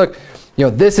tell you, look,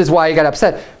 this is why he got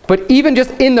upset. But even just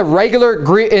in the regular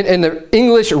in the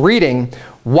English reading,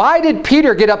 why did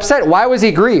Peter get upset? Why was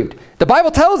he grieved? The Bible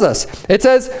tells us. It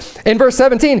says in verse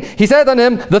 17, he said unto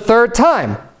him the 3rd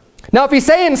time. Now, if he's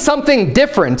saying something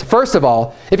different, first of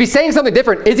all, if he's saying something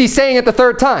different, is he saying it the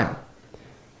 3rd time?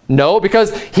 No,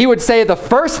 because he would say the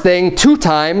first thing 2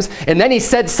 times, and then he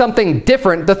said something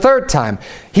different the 3rd time.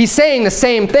 He's saying the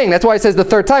same thing. That's why he says the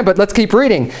 3rd time, but let's keep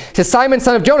reading. It says, Simon,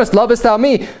 son of Jonas, lovest thou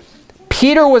me?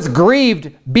 Peter was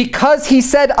grieved because he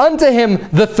said unto him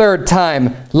the 3rd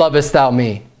time, lovest thou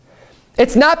me?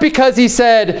 It's not because he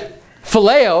said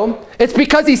phileo, it's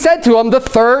because he said to him the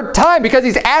 3rd time, because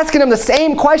he's asking him the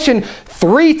same question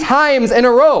 3 times in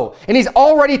a row. And he's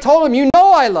already told him,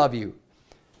 I love you.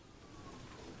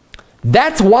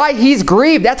 That's why he's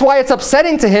grieved. That's why it's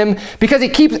upsetting to him, because he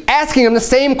keeps asking him the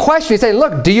same question. He's saying,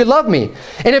 look, do you love me?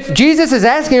 And if Jesus is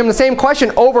asking him the same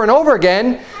question over and over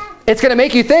again, it's going to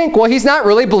make you think, well, he's not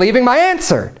really believing my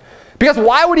answer. Because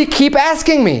why would he keep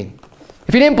asking me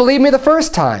if he didn't believe me the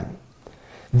first time?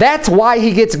 That's why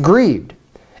he gets grieved.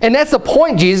 And that's the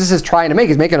point Jesus is trying to make.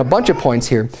 He's making a bunch of points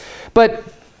here. But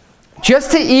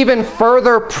just to even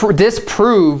further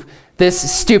disprove this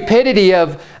stupidity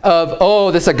of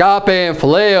this agape and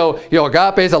phileo,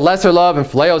 agape is a lesser love and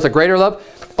phileo is a greater love.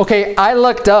 Okay, I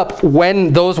looked up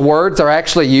when those words are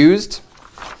actually used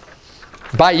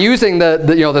by using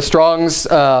the Strong's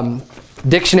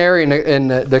dictionary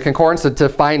and the concordance to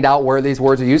find out where these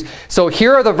words are used. So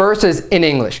here are the verses in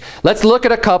English. Let's look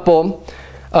at a couple.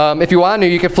 If you want to,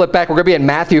 you can flip back. We're going to be in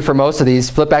Matthew for most of these.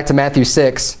 Flip back to Matthew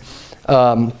 6.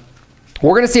 We're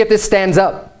going to see if this stands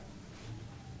up.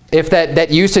 If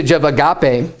that usage of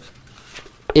agape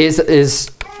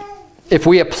is if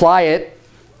we apply it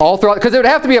all throughout, because it would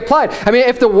have to be applied. I mean,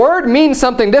 if the word means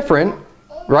something different,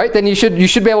 right, then you should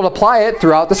be able to apply it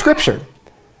throughout the Scripture.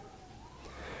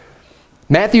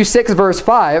 Matthew 6 verse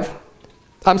 5.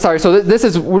 I'm sorry, so this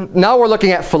is, now we're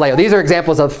looking at phileo. These are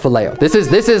examples of phileo. This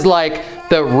is like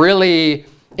the really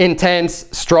intense,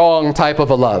 strong type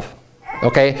of a love.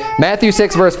 Okay? Matthew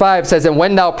 6 verse 5 says, "And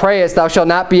when thou prayest, thou shalt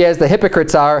not be as the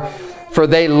hypocrites are, for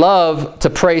they love to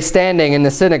pray standing in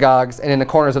the synagogues and in the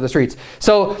corners of the streets."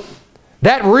 So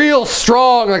that real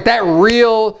strong, like that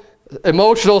real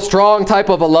emotional, strong type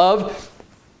of a love,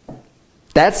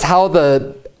 that's how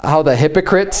the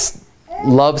hypocrites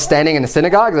love standing in the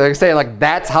synagogue. They're saying like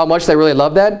that's how much they really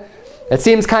love that. It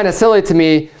seems kind of silly to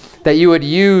me that you would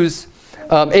use,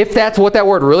 if that's what that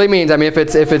word really means. I mean, if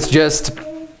it's just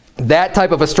that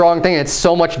type of a strong thing, it's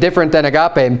so much different than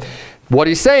agape. What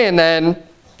he's saying then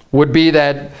would be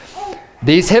that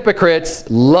these hypocrites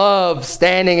love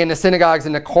standing in the synagogues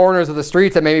in the corners of the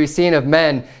streets that may be seen of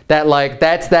men, that like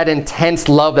that's that intense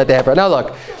love that they have. Now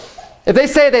look, if they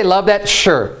say they love that,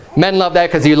 sure. Men love that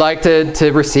because you like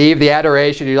to receive the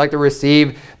adoration, you like to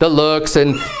receive the looks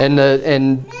and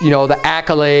you know, the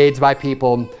accolades by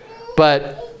people.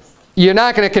 But you're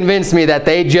not going to convince me that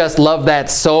they just love that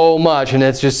so much and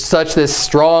it's just such this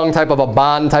strong type of a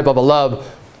bond, type of a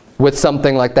love with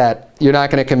something like that. You're not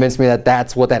going to convince me that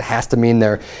that's what that has to mean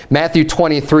there. Matthew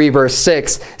 23 verse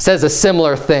 6 says a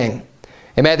similar thing.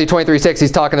 In Matthew 23:6, he's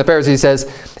talking to the Pharisees. He says,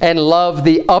 "And love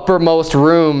the uppermost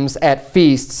rooms at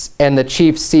feasts and the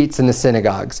chief seats in the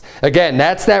synagogues." Again,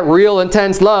 that's that real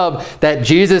intense love that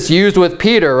Jesus used with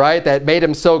Peter, right? That made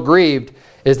him so grieved,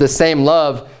 is the same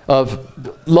love of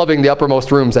loving the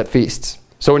uppermost rooms at feasts.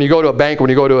 So when you go to a banquet, when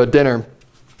you go to a dinner,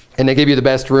 and they give you the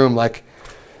best room, like,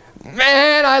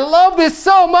 man, I love this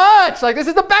so much. Like, this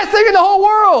is the best thing in the whole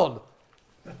world.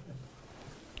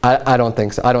 I don't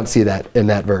think so. I don't see that in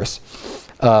that verse.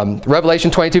 Revelation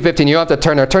 22:15. You don't have to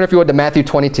turn there. Turn if you would to Matthew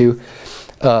 22.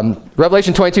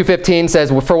 Revelation 22:15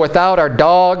 says, "For without are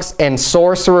dogs and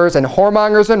sorcerers and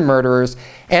whoremongers and murderers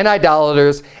and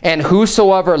idolaters and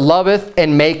whosoever loveth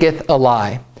and maketh a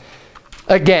lie."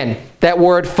 Again, that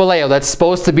word phileo, that's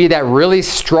supposed to be that really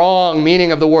strong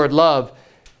meaning of the word love,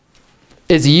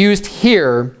 is used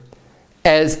here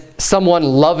as someone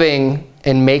loving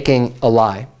and making a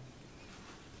lie.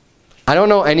 I don't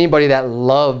know anybody that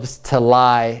loves to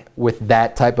lie with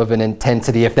that type of an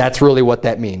intensity, if that's really what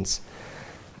that means.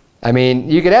 I mean,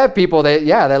 you could have people that,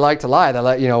 yeah, they like to lie, they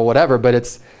like, you know, whatever, but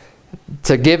it's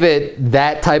to give it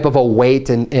that type of a weight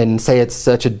and say it's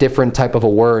such a different type of a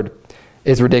word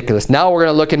is ridiculous. Now we're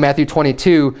going to look in Matthew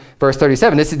 22, verse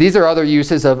 37. These are other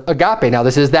uses of agape. Now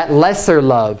this is that lesser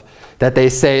love that they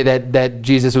say that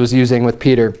Jesus was using with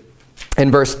Peter.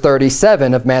 In verse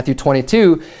 37 of Matthew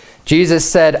 22, Jesus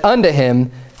said unto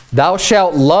him, "Thou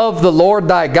shalt love the Lord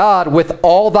thy God with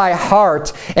all thy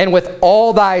heart and with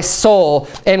all thy soul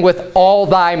and with all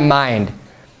thy mind."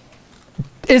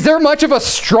 Is there much of a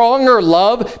stronger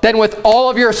love than with all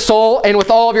of your soul and with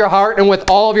all of your heart and with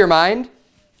all of your mind?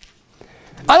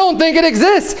 I don't think it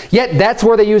exists. Yet that's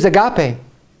where they use agape.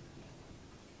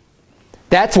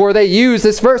 That's where they use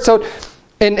this verse. So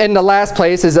in the last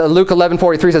place is Luke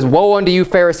 11:43 says, "Woe unto you,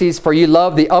 Pharisees, for you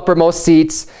love the uppermost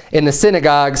seats in the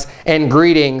synagogues and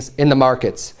greetings in the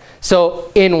markets." So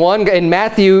in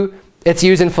Matthew, it's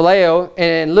using phileo,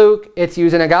 and in Luke, it's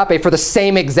using agape for the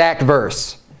same exact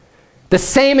verse. The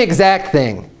same exact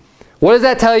thing. What does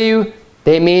that tell you?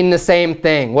 They mean the same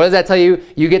thing. What does that tell you?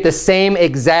 You get the same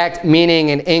exact meaning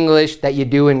in English that you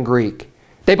do in Greek.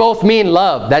 They both mean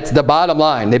love. That's the bottom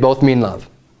line. They both mean love.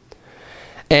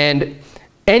 And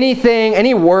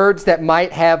any words that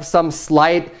might have some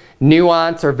slight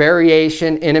nuance or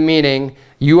variation in a meaning,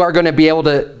 you are going to be able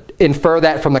to infer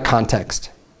that from the context.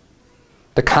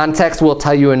 The context will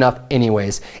tell you enough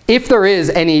anyways. If there is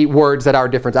any words that are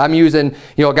different. I'm using,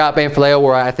 you know, agape and phileo,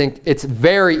 where I think it's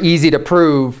very easy to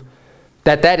prove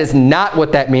that that is not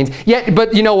what that means. Yet,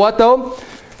 but you know what though?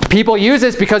 People use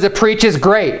this because it preaches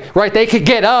great, right? They could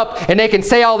get up and they can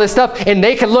say all this stuff and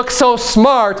they can look so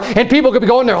smart and people could be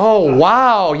going there, "Oh,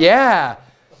 wow, yeah.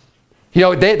 You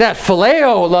know, that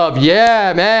phileo love,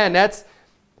 yeah, man, that's..."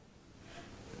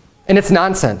 And it's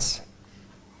nonsense,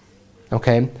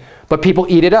 okay? But people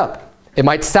eat it up. It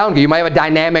might sound good. You might have a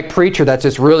dynamic preacher that's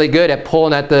just really good at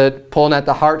pulling at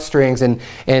the heartstrings and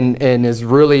is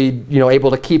really, you know,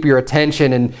 able to keep your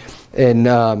attention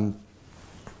and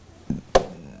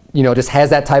you know, just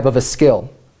has that type of a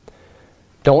skill.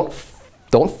 Don't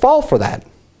fall for that.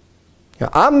 You know,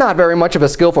 I'm not very much of a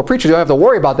skillful preacher. You don't have to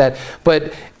worry about that.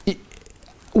 But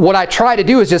what I try to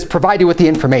do is just provide you with the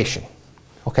information.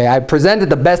 Okay, I present it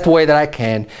the best way that I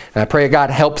can, and I pray God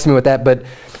helps me with that. But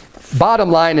bottom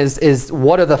line is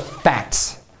what are the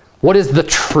facts? What is the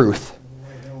truth?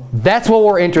 That's what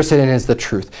we're interested in, is the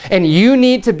truth. And you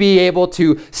need to be able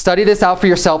to study this out for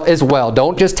yourself as well.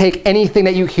 Don't just take anything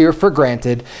that you hear for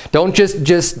granted. Don't just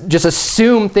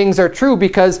assume things are true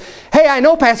because, hey, I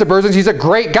know Pastor Berzins, he's a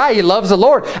great guy. He loves the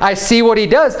Lord. I see what he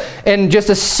does. And just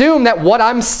assume that what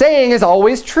I'm saying is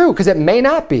always true, because it may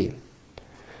not be.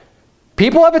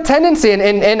 People have a tendency,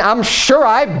 and I'm sure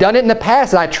I've done it in the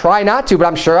past, and I try not to, but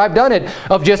I'm sure I've done it,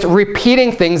 of just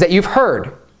repeating things that you've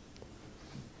heard.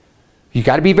 You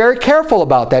got to be very careful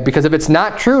about that, because if it's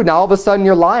not true, now all of a sudden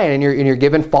you're lying and you're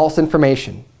giving false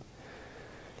information.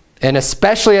 And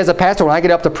especially as a pastor, when I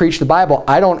get up to preach the Bible,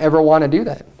 I don't ever want to do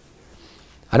that.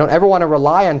 I don't ever want to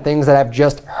rely on things that I've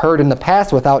just heard in the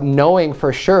past without knowing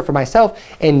for sure for myself.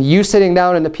 And you sitting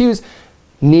down in the pews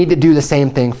need to do the same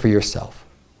thing for yourself.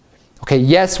 Okay,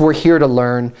 yes, we're here to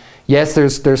learn. Yes,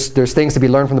 there's things to be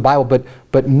learned from the Bible,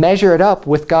 but measure it up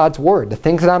with God's Word. The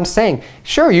things that I'm saying.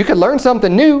 Sure, you could learn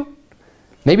something new.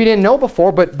 Maybe you didn't know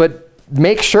before, but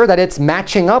make sure that it's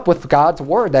matching up with God's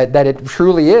Word, that it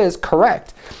truly is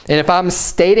correct. And if I'm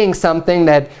stating something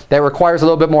that requires a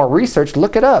little bit more research,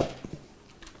 look it up.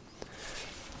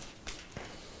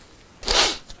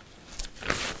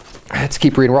 Let's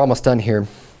keep reading. We're almost done here.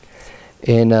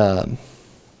 And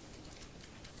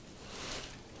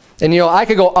you know, I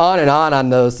could go on and on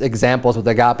those examples with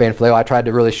agape and phileo. I tried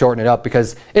to really shorten it up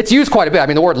because it's used quite a bit. I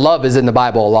mean, the word love is in the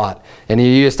Bible a lot. And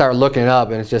you just start looking it up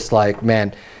and it's just like,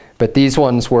 man. But these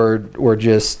ones were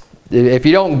just, if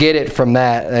you don't get it from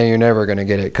that, then you're never going to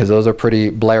get it, because those are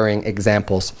pretty blaring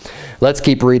examples. Let's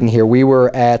keep reading here. We were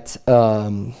at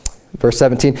verse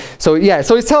 17. So yeah,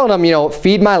 so he's telling them, you know,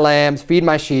 feed my lambs, feed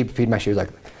my sheep, feed my sheep. Like,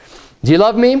 do you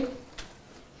love me?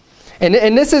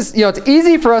 And this is, you know, it's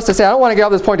easy for us to say, I don't want to get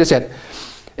off this point just yet.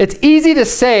 It's easy to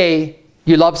say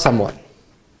you love someone.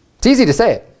 It's easy to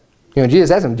say it. You know,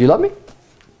 Jesus asked him, do you love me?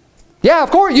 Yeah,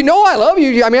 of course. You know I love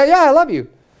you. I mean, yeah, I love you.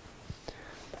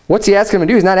 What's he asking him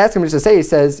to do? He's not asking him just to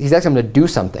say. He's asking him to do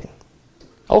something.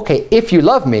 Okay, if you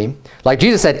love me, like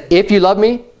Jesus said, if you love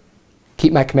me,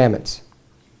 keep my commandments.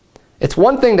 It's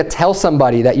one thing to tell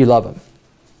somebody that you love them.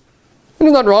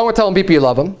 There's nothing wrong with telling people you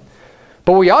love them.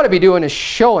 But what we ought to be doing is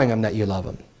showing them that you love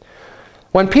them.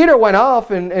 When Peter went off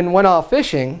and went off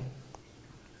fishing,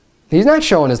 he's not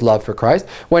showing his love for Christ.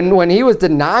 When he was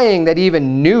denying that he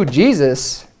even knew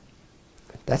Jesus,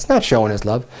 that's not showing his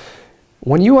love.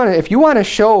 If you want to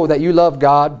show that you love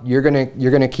God, you're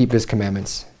gonna keep his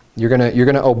commandments. You're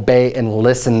gonna obey and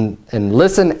listen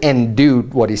and do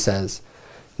what he says.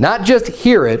 Not just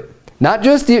hear it, not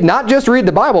just read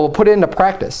the Bible, but put it into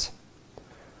practice.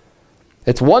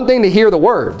 It's one thing to hear the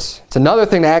words. It's another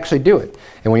thing to actually do it.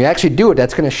 And when you actually do it,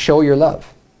 that's going to show your love.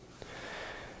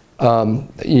 And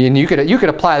you could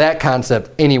apply that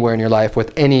concept anywhere in your life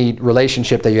with any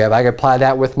relationship that you have. I could apply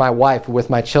that with my wife,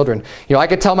 with my children. You know, I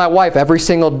could tell my wife every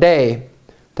single day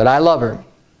that I love her.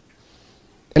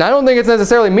 And I don't think it's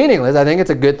necessarily meaningless. I think it's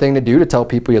a good thing to do, to tell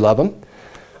people you love them.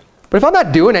 But if I'm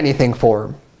not doing anything for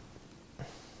her,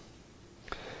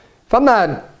 if I'm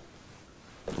not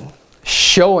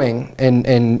showing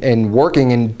and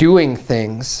working and doing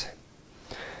things,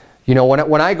 you know,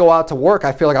 when I go out to work,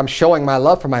 I feel like I'm showing my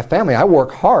love for my family. I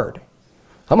work hard.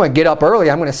 I'm going to get up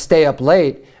early. I'm going to stay up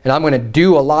late. And I'm going to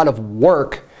do a lot of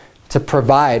work to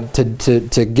provide,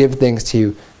 to give things to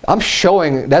you. I'm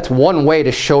showing, that's one way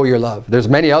to show your love. There's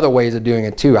many other ways of doing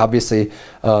it too. Obviously,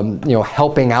 you know,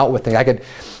 helping out with things.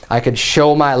 I could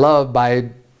show my love by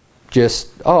just,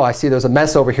 oh, I see there's a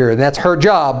mess over here, and that's her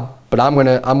job, but I'm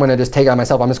gonna just take it on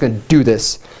myself. I'm just gonna do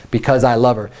this because I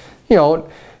love her. You know,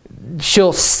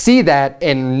 she'll see that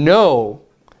and know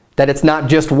that it's not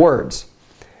just words.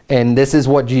 And this is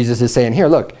what Jesus is saying here.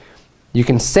 Look, you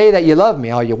can say that you love me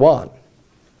all you want,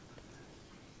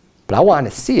 but I want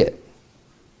to see it.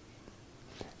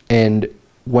 And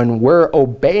when we're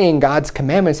obeying God's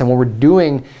commandments and when we're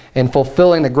doing and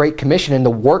fulfilling the Great Commission and the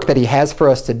work that he has for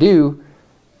us to do,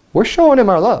 we're showing him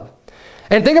our love.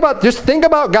 And just think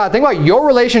about God. Think about your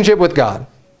relationship with God.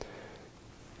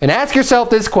 And ask yourself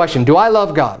this question: do I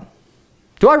love God?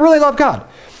 Do I really love God?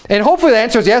 And hopefully the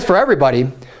answer is yes for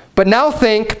everybody. But now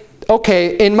think,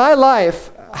 okay, in my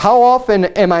life, how often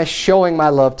am I showing my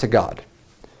love to God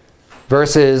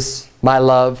versus my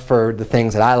love for the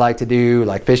things that I like to do,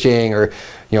 like fishing or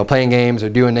playing games or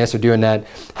doing this or doing that?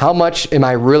 How much am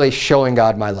I really showing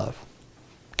God my love?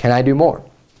 Can I do more?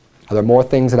 Are there more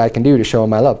things that I can do to show him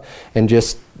my love? And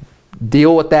just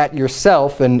deal with that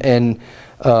yourself, and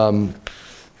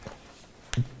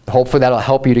hopefully that'll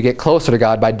help you to get closer to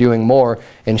God by doing more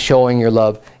and showing your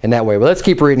love in that way. But let's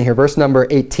keep reading here. Verse number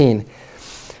 18.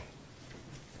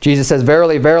 Jesus says,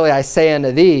 "Verily, verily, I say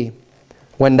unto thee,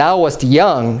 when thou wast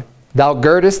young, thou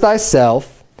girdest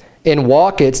thyself, and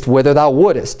walkedst whither thou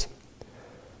wouldest.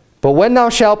 But when thou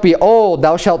shalt be old,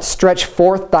 thou shalt stretch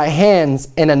forth thy hands,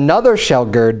 and another shall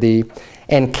gird thee,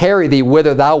 and carry thee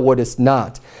whither thou wouldest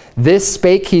not. This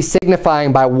spake he,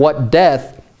 signifying by what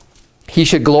death he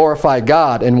should glorify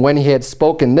God. And when he had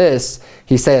spoken this,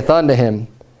 he saith unto him,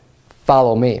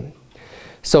 Follow me."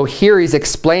 So here he's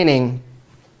explaining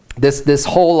this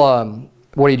whole,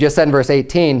 what he just said in verse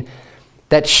 18,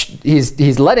 that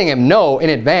he's letting him know in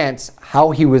advance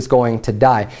how he was going to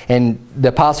die. And the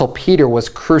Apostle Peter was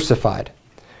crucified.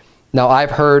 Now,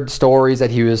 I've heard stories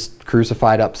that he was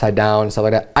crucified upside down and stuff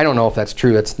like that. I don't know if that's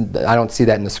true. I don't see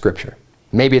that in the Scripture.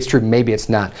 Maybe it's true, maybe it's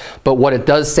not. But what it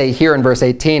does say here in verse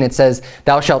 18, it says,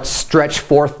 "Thou shalt stretch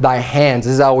forth thy hands."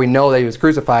 This is how we know that he was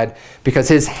crucified, because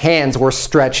his hands were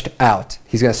stretched out.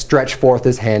 He's going to stretch forth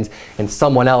his hands, and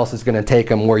someone else is going to take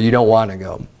him where you don't want to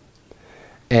go.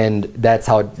 And that's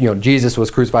how Jesus was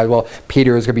crucified. Well,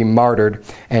 Peter is going to be martyred,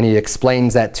 and he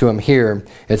explains that to him here.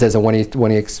 It says, "And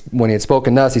when he had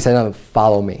spoken thus, he said,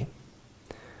 Follow me."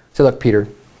 So look, Peter,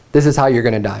 this is how you're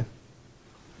going to die,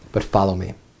 but follow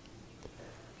me.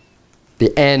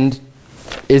 The end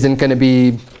isn't going to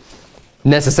be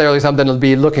necessarily something to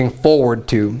be looking forward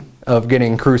to, of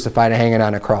getting crucified and hanging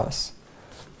on a cross.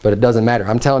 But it doesn't matter.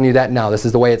 I'm telling you that now. This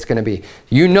is the way it's going to be.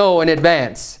 You know in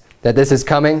advance that this is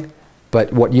coming,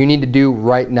 but what you need to do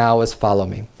right now is follow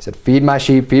me. He said, "Feed my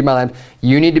sheep, feed my lamb."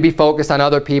 You need to be focused on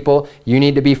other people. You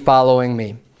need to be following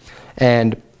me.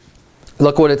 And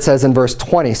look what it says in verse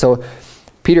 20. So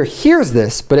Peter hears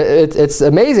this, but it's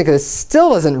amazing because it still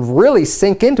doesn't really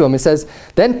sink into him. It says,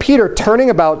 "Then Peter,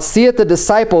 turning about, seeth the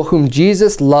disciple whom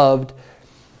Jesus loved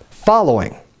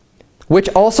following, which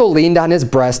also leaned on his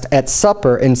breast at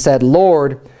supper, and said,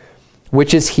 Lord,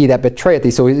 which is he that betrayeth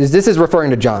thee?" So this is referring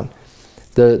to John,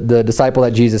 the disciple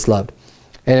that Jesus loved.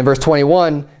 And in verse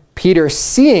 21, Peter,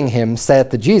 seeing him, saith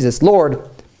to Jesus, "Lord,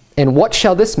 and what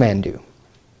shall this man do?"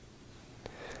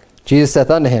 Jesus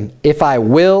saith unto him, "If I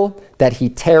will that he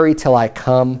tarry till I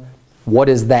come, what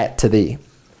is that to thee?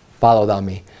 Follow thou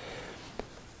me."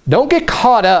 Don't get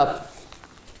caught up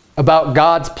about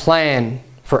God's plan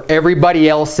for everybody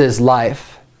else's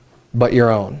life but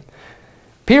your own.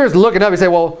 Peter's looking up and say,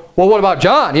 well, what about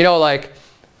John?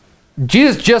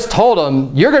 Jesus just told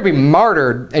him, you're going to be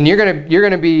martyred and you're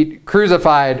going to be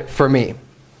crucified for me.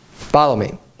 Follow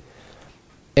me.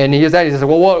 And he said,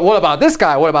 well, what about this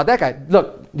guy? What about that guy?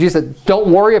 Look, Jesus said, don't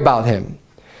worry about him.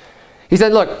 He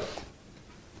said, look,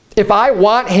 if I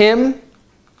want him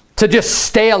to just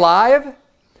stay alive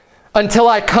until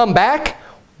I come back,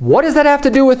 what does that have to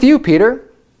do with you, Peter?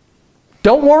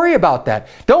 Don't worry about that.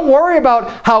 Don't worry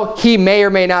about how he may or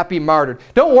may not be martyred.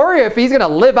 Don't worry if he's going to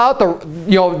live out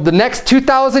the next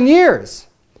 2,000 years.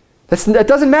 That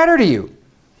doesn't matter to you.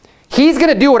 He's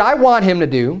going to do what I want him to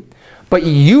do, but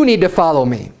you need to follow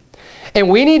me. And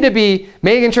we need to be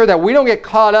making sure that we don't get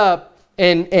caught up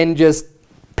in just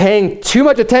paying too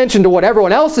much attention to what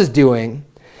everyone else is doing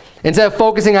instead of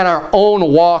focusing on our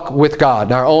own walk with God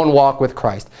and our own walk with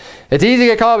Christ. It's easy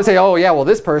to get caught up and say, oh yeah, well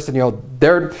this person,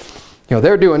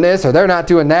 they're doing this or they're not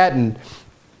doing that, and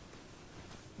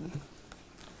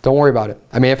don't worry about it.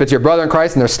 I mean, if it's your brother in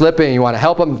Christ and they're slipping and you want to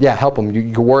help them, yeah, help them.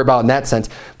 You can worry about it in that sense,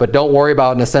 but don't worry about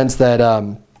it in the sense that,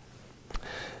 oh,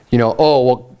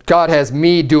 well, God has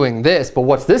me doing this, but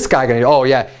what's this guy going to do? Oh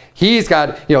yeah, he's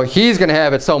going to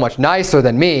have it so much nicer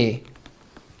than me,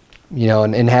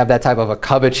 and have that type of a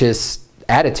covetous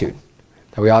attitude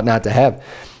that we ought not to have.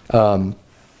 And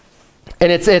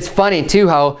it's funny too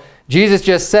how Jesus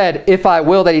just said, if I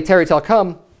will that he tarry till I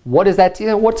come. What is that?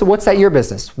 What's that your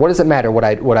business? What does it matter what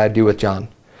I do with John?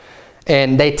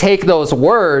 And they take those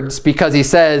words because he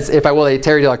says, if I will that he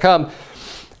tarry till I come.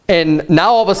 And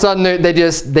now all of a sudden they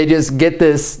just get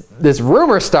this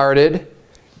rumor started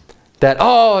that,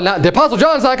 oh, now the Apostle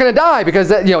John's not going to die because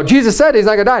Jesus said he's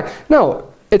not going to die.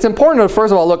 No, it's important to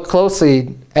first of all look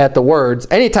closely at the words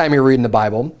anytime you're reading the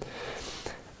Bible,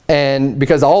 and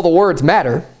because all the words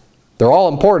matter, they're all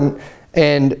important.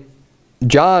 And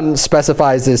John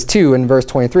specifies this too in verse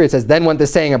 23. It says, "Then went the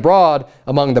saying abroad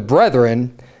among the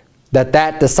brethren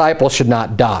that disciple should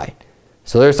not die.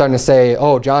 So they're starting to say,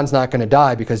 oh, John's not going to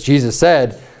die because Jesus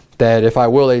said that if I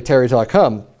will, they tarry till I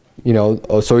come. You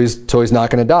know, so he's not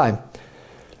going to die.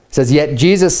 It says, yet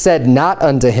Jesus said not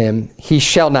unto him, he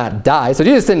shall not die. So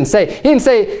Jesus didn't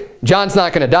say, John's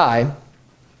not going to die.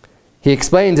 He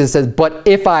explains and says, but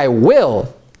if I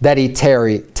will that he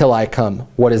tarry till I come,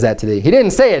 what is that to thee? He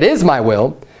didn't say it is my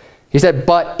will. He said,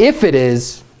 but if it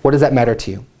is, what does that matter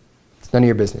to you? It's none of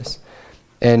your business.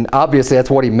 And obviously that's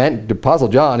what he meant. The Apostle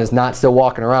John is not still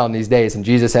walking around these days, and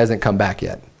Jesus hasn't come back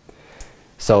yet.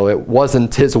 So it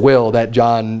wasn't his will that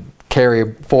John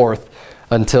carry forth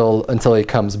until he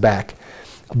comes back.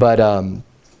 But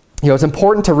you know, it's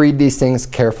important to read these things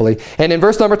carefully. And in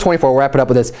verse number 24, we'll wrap it up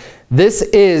with this. This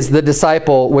is the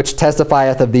disciple which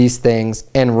testifieth of these things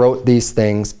and wrote these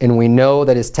things, and we know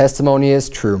that his testimony is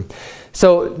true.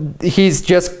 So he's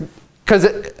just, because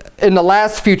in the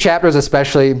last few chapters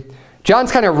especially,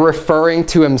 John's kind of referring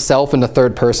to himself in the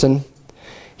third person.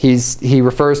 He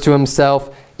refers to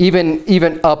himself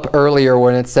even up earlier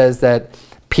when it says that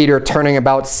Peter turning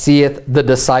about seeth the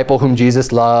disciple whom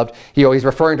Jesus loved. He's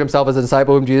referring to himself as a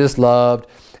disciple whom Jesus loved,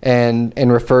 and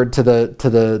referred to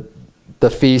the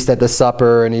feast at the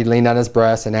supper, and he leaned on his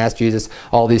breast and asked Jesus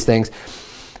all these things.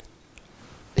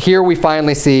 Here we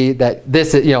finally see that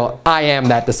this is, I am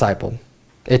that disciple.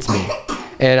 It's me.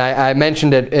 And I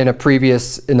mentioned it in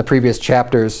the previous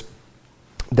chapters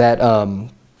that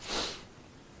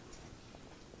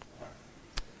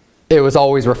it was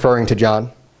always referring to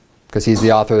John, because he's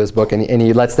the author of this book, and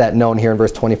he lets that known here in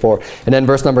verse 24. And then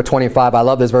verse number 25, I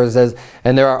love this verse. It says,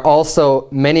 and there are also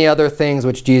many other things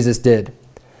which Jesus did,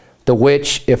 the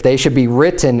which, if they should be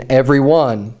written every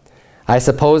one, I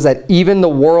suppose that even the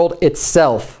world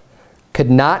itself could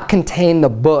not contain the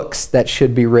books that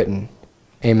should be written.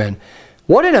 Amen.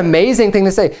 What an amazing thing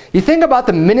to say. You think about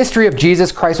the ministry of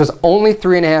Jesus Christ was only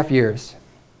 3.5 years.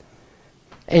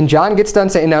 And John gets done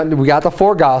saying, now we got the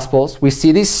 4 Gospels. We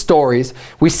see these stories.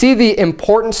 We see the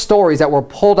important stories that were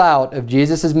pulled out of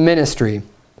Jesus' ministry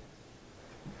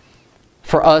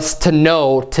for us to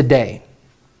know today.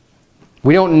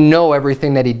 We don't know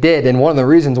everything that he did. And one of the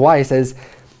reasons why he says,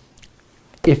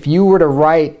 if you were to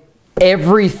write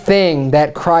everything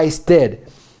that Christ did,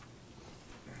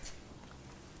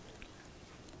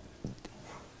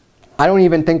 I don't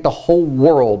even think the whole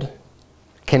world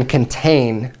can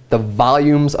contain the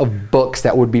volumes of books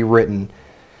that would be written.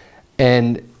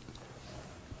 And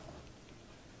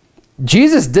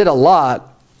Jesus did a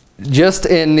lot just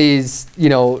in these,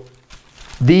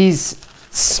 these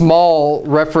small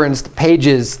referenced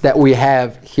pages that we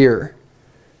have here.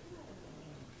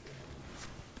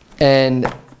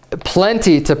 And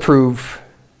plenty to prove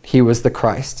he was the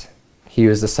Christ. He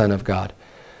was the Son of God.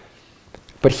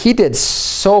 But he did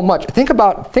so much. Think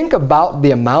about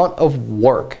the amount of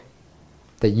work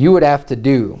that you would have to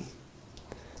do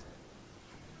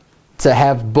to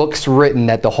have books written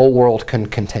that the whole world can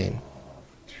contain.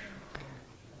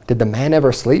 Did the man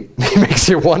ever sleep? It makes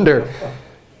you wonder.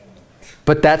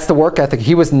 But that's the work ethic.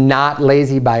 He was not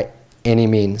lazy by any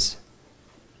means.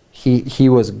 He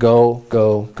was go,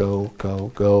 go, go,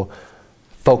 go, go.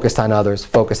 Focused on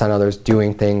others,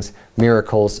 doing things,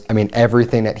 miracles. I mean,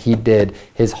 everything that he did,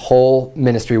 his whole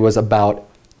ministry was about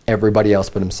everybody else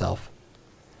but himself.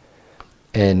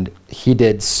 And he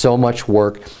did so much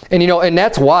work. And and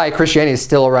that's why Christianity is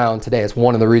still around today. It's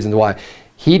one of the reasons why.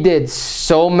 He did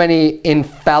so many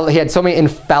he had so many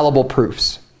infallible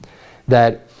proofs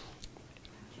that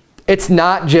it's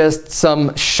not just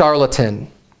some charlatan,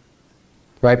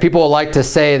 right? People like to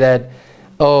say that,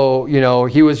 oh,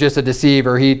 he was just a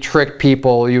deceiver. He tricked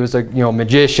people. He was a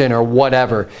magician or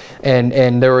whatever.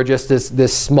 And there were just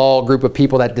this small group of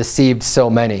people that deceived so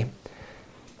many.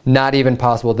 Not even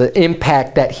possible. The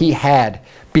impact that he had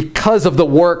because of the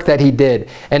work that he did.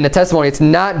 And the testimony, it's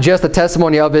not just the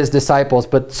testimony of his disciples,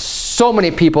 but so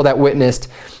many people that witnessed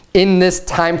in this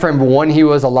time frame when he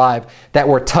was alive that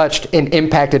were touched and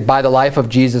impacted by the life of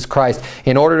Jesus Christ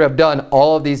in order to have done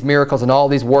all of these miracles and all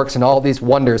these works and all these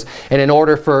wonders, and in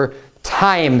order for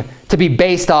time to be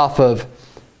based off of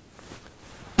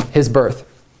his birth,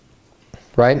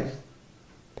 right?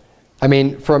 I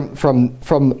mean,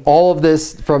 from all of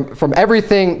this, from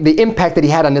everything, the impact that he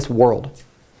had on this world.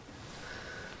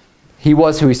 He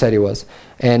was who he said he was.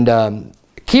 And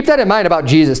keep that in mind about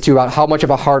Jesus too, about how much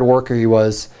of a hard worker he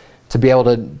was to be able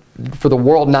to, for the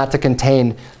world not to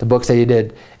contain the books that he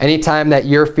did. Anytime that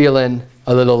you're feeling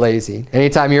a little lazy,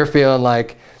 anytime you're feeling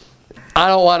like, I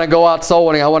don't want to go out soul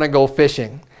winning, I want to go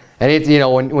fishing. And it's,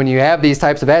 when you have these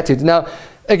types of attitudes. Now,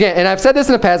 again, and I've said this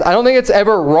in the past, I don't think it's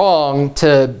ever wrong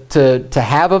to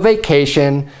have a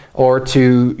vacation or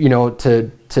to, you know,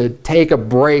 to take a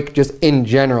break just in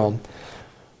general.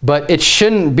 But it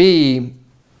shouldn't be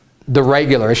the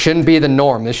regular. It shouldn't be the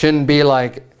norm. It shouldn't be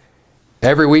like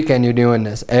every weekend you're doing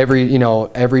this.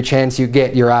 Every chance you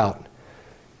get, you're out.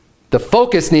 The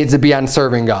focus needs to be on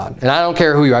serving God. And I don't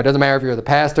care who you are. It doesn't matter if you're the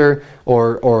pastor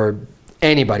or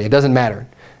anybody. It doesn't matter.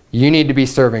 You need to be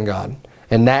serving God.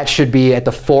 And that should be at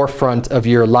the forefront of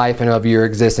your life and of your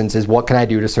existence, is what can I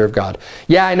do to serve God?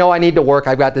 Yeah, I know I need to work.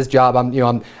 I've got this job.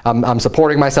 I'm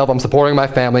supporting myself. I'm supporting my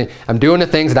family. I'm doing the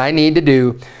things that I need to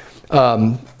do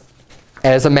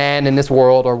as a man in this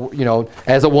world, or, you know,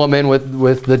 as a woman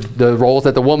with the roles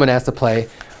that the woman has to play.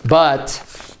 But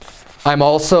I'm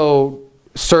also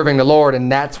serving the Lord,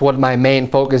 and that's what my main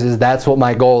focus is. That's what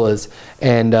my goal is.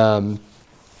 And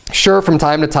sure, from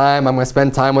time to time, I'm going to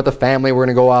spend time with the family. We're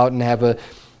going to go out and have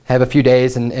a few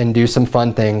days and do some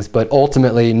fun things. But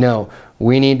ultimately, no,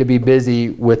 we need to be busy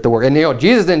with the work. And, you know,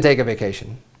 Jesus didn't take a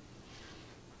vacation.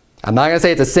 I'm not going to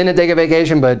say it's a sin to take a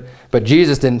vacation, but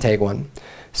Jesus didn't take one.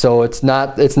 So it's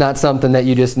not something that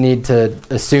you just need to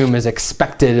assume is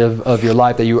expected of your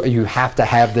life, that you have to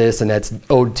have this and that's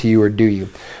owed to you or do you.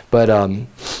 But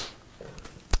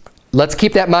let's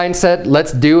keep that mindset.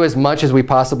 Let's do as much as we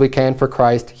possibly can for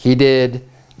Christ. He did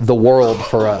the world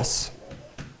for us.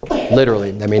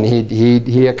 Literally. I mean,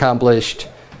 he accomplished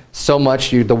so much.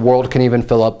 The world can even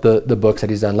fill up the books that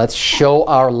he's done. Let's show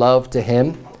our love to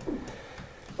him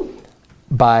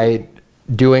by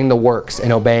doing the works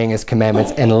and obeying his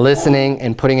commandments and listening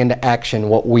and putting into action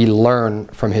what we learn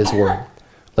from his word.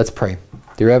 Let's pray.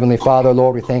 Dear Heavenly Father,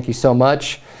 Lord, we thank you so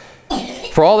much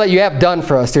for all that you have done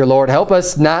for us, dear Lord. Help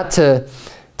us not to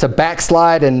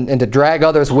backslide and to drag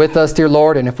others with us, dear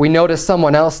Lord. And if we notice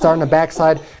someone else starting to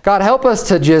backslide, God, help us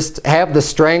to just have the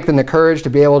strength and the courage to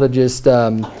be able to just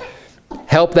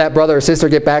help that brother or sister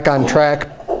get back on track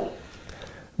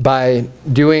by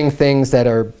doing things that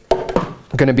are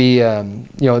going to be,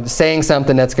 saying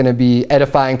something that's going to be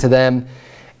edifying to them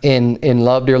in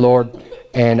love, dear Lord.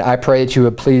 And I pray that you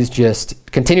would please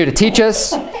just continue to teach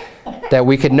us, that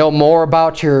we could know more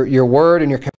about your word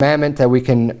and your commandment, that we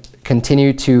can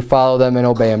continue to follow them and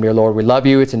obey them, dear Lord. We love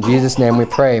you. It's in Jesus' name we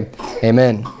pray.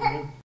 Amen.